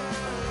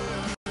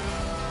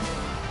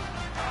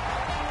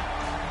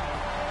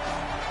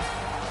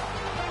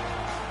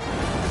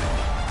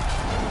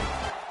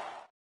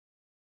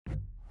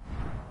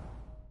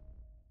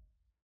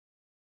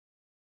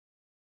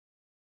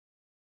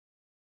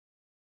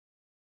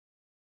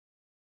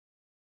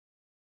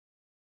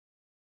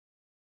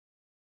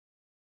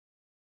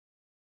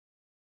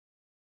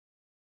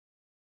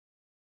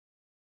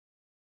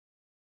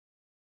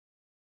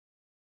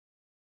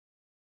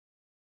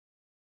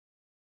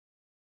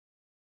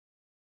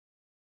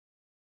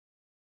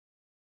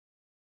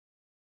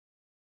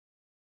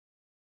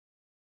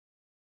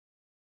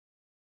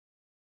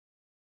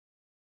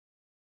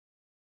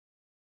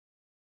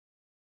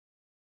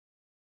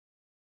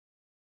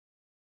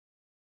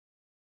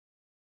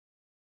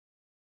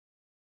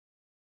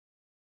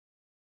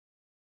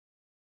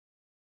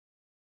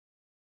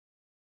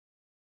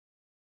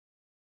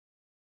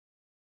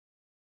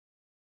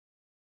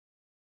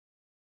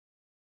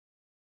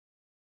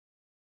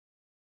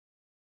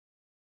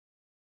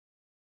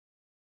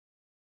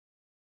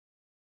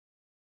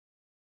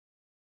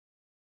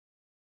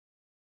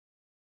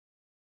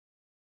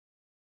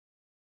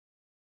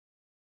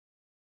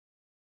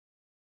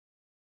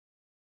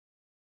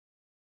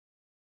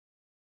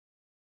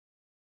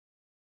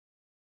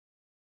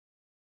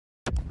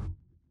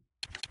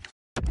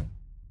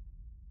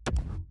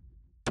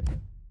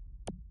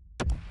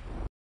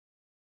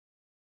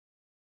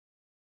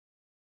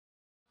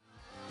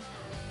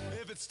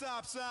 If it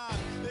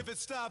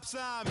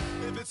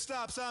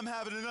stops, I'm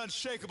having an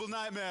unshakable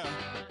nightmare.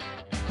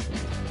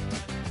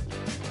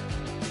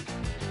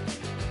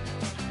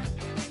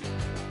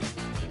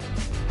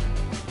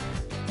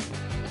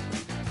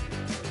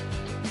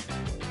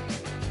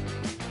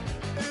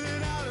 In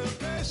and out of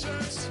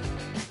patience,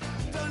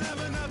 don't have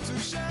enough to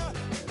share.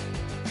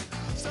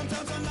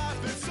 Sometimes on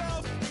life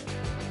itself,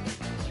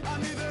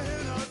 I'm neither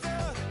here nor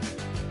there.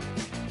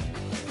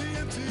 The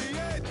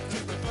MTA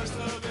took the first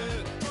of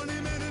it.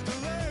 20-minute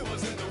delay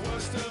wasn't the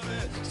worst of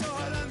it. So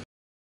I done.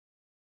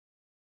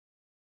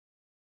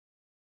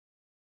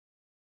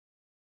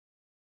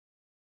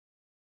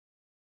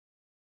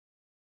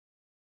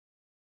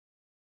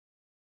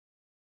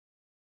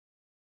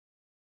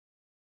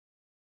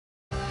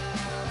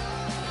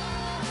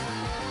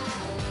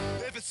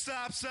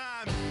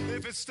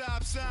 If it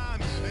stops, I'm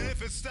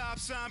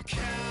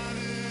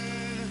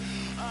counting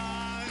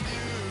on you.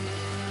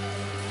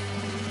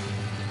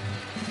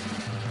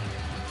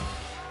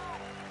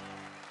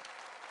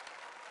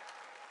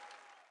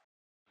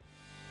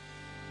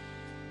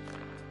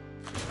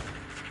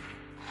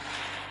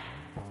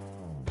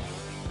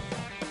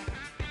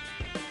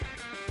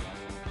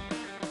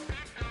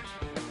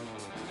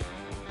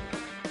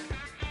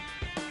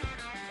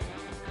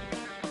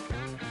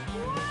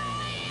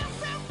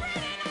 So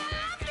pretty,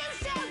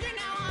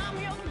 now I'm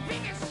your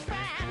biggest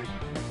fan.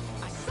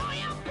 I saw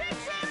you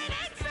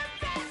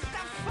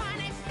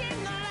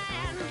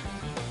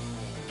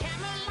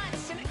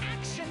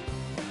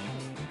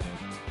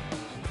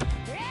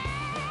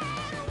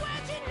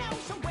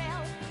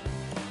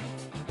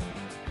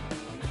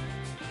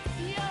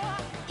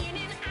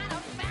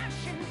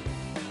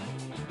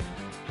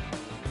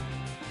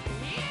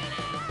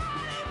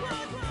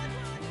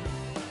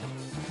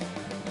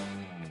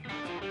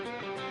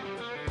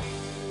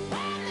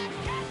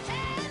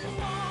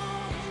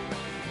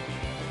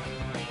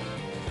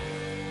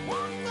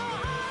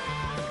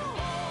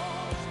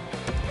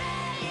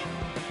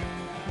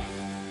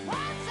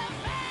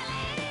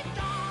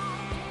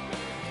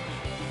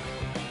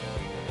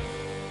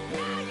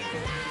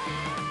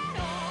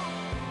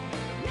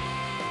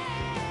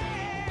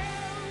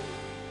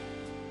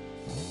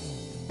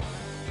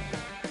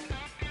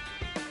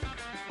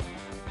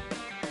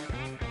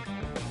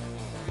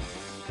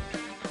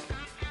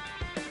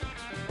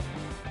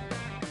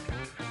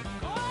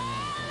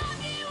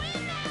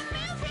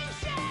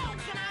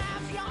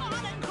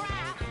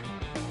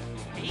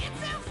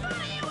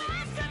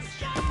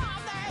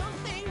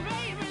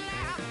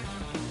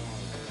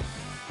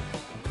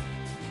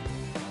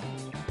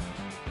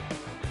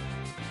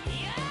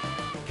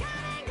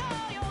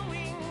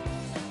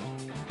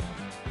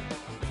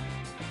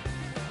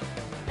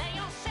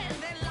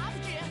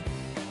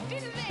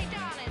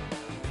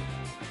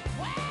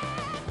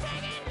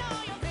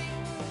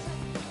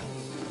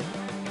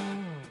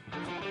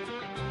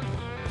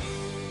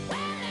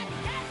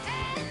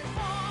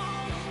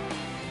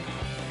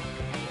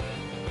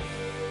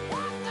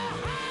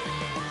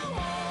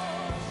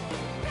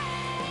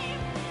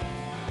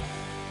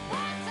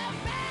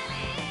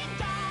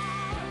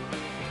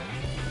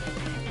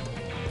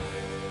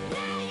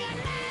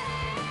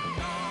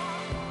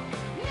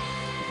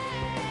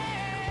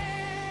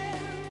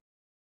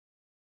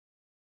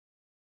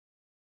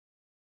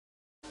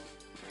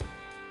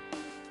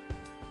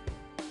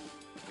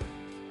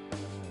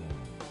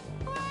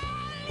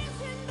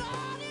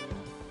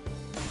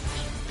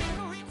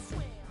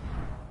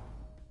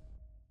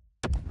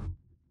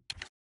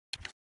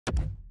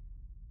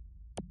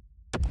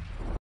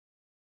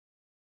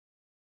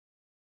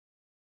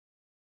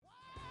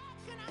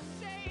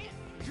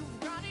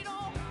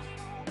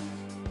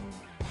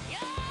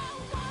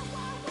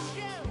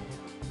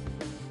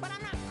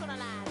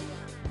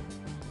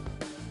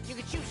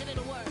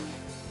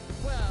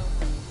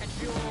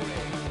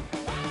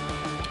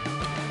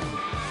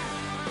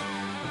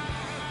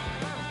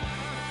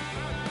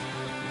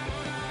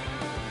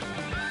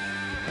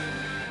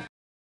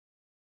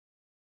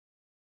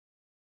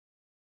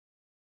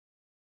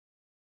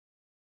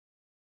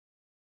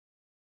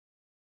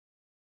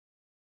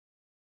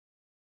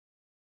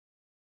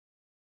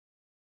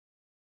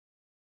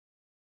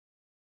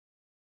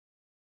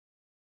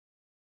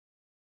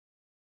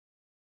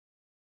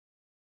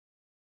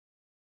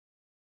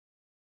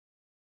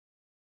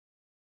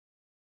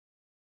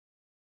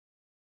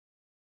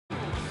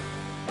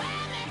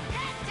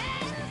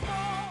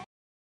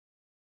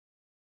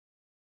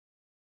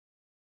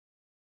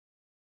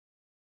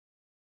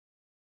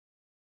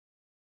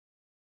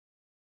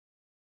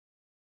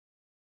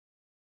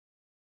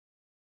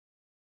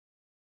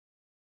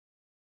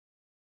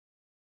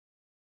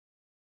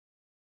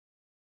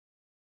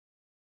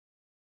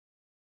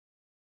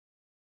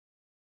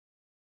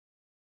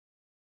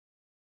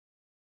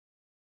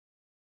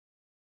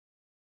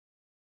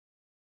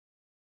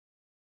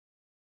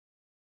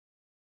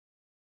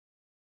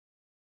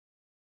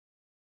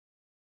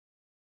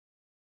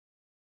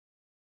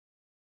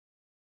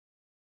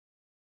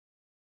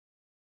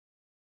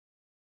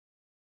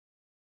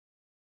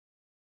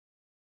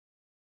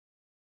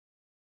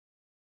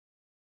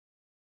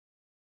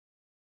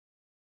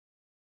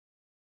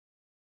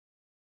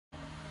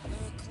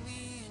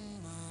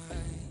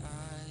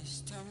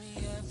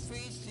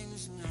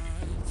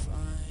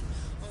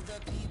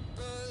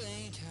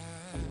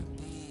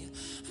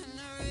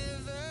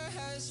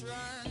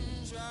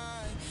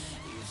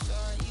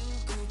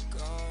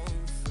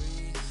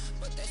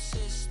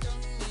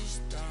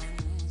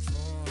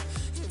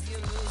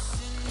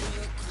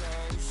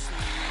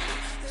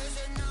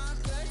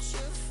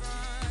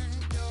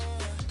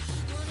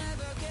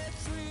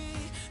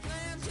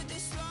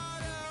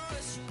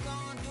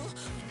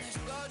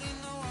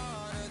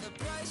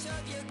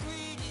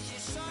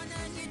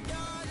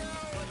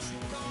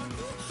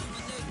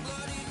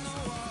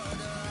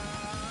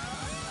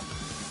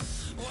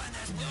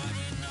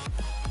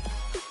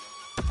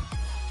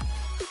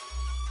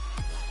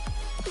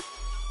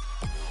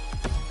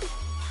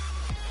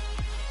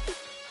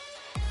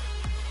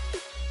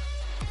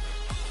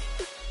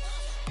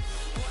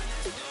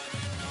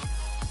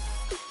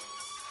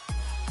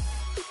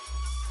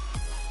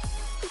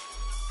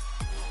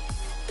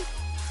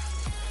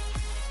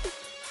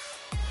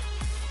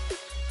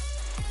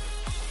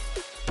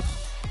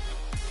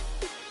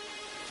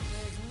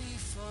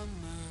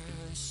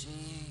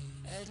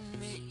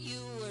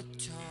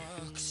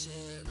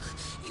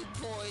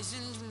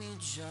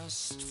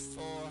asked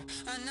for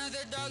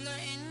another dollar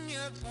in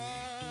your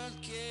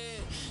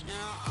pocket.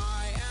 Now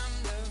I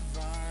am the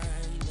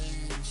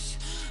violence,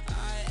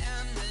 I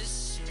am the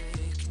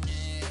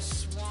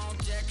sickness.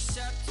 Won't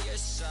accept your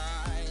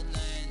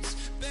silence,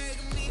 beg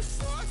me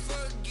for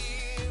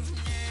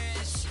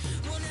forgiveness.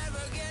 We'll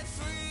never get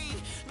free,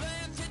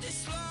 lamb to the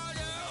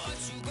slaughter. What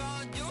you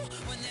gonna do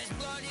when there's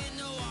blood in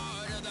the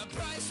water? The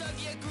price of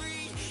your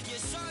greed, your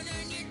son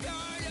and your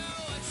daughter.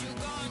 What you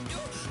gonna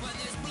do when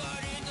there's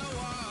blood in the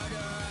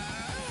water?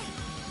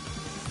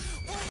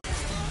 When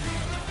there's blood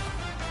in the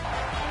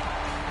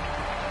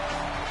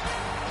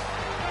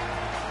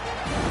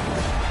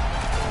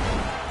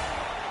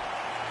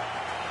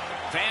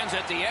Fans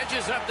at the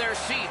edges of their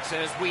seats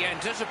as we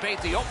anticipate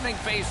the opening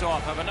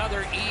face-off of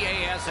another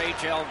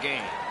EASHL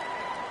game.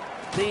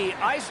 The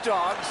Ice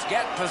Dogs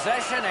get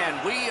possession,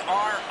 and we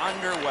are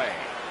underway.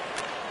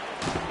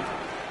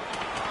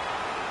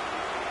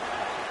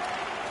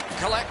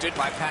 Collected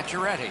by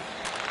Pacioretty.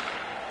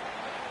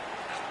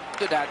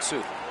 To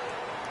Datsu.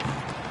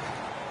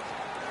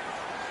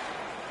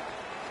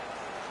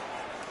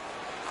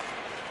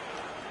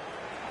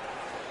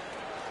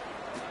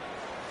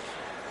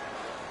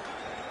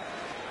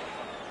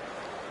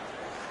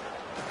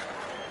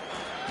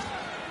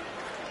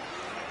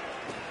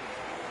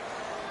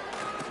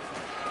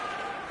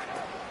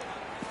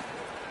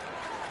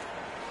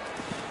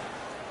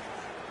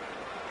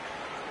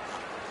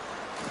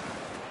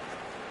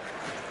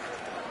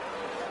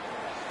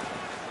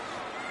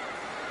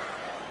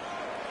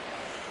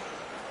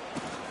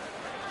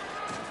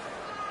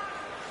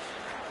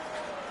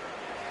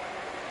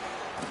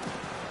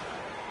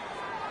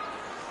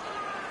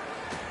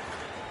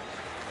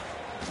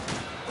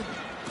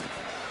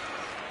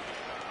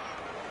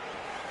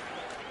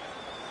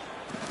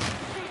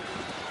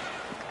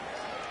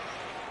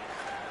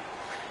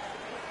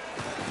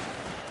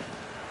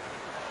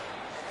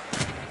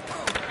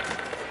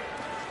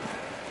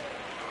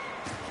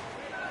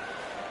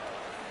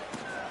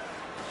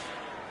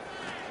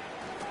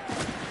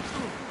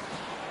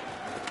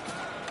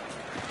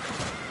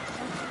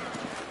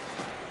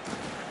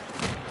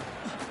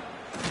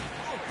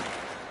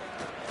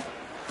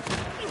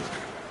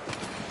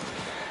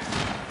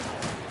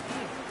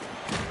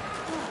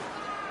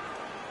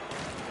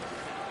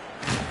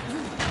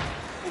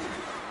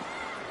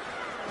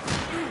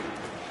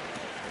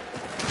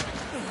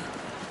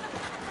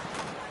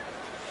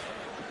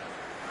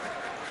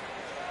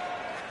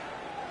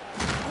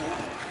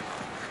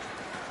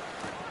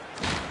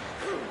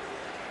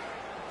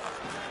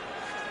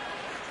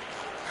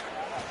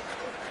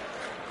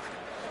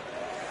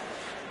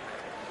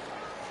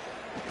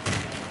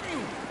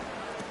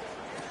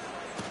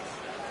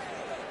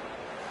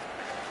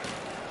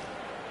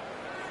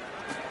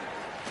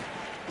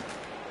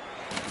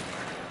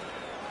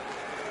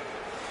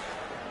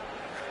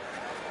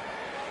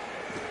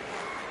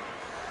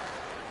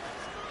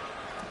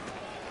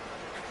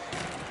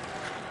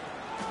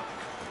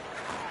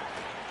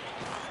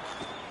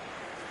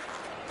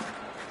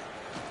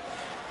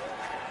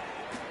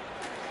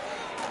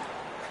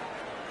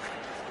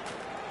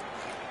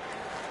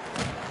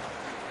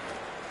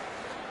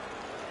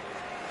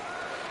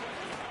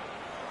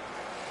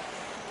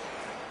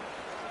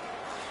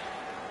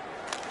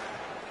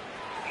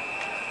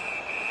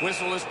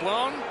 Whistle is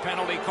blown,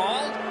 penalty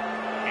called,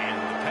 and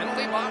the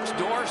penalty box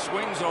door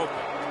swings open.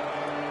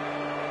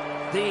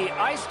 The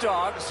Ice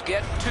Dogs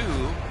get 2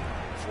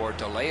 for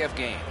delay of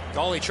game.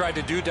 All he tried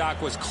to do,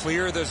 Doc, was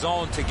clear the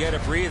zone to get a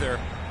breather.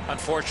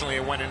 Unfortunately,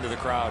 it went into the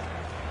crowd.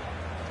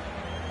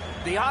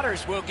 The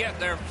Otters will get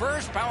their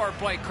first power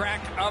play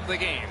crack of the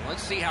game.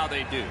 Let's see how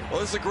they do. Well,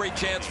 this is a great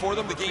chance for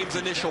them. The game's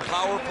initial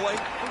power play,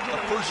 the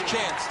first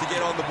chance to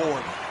get on the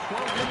board.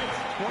 12 minutes,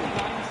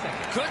 29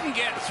 seconds. Couldn't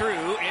get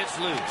through, it's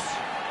loose.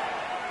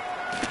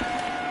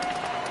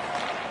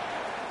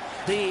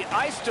 The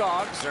Ice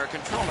Dogs are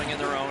controlling in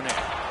their own end.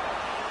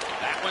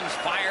 That one's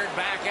fired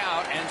back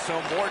out, and so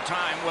more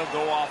time will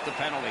go off the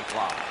penalty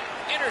clock.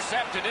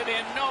 Intercepted it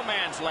in no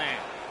man's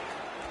land.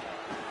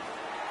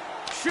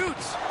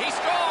 Shoots, he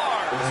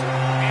scores!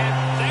 And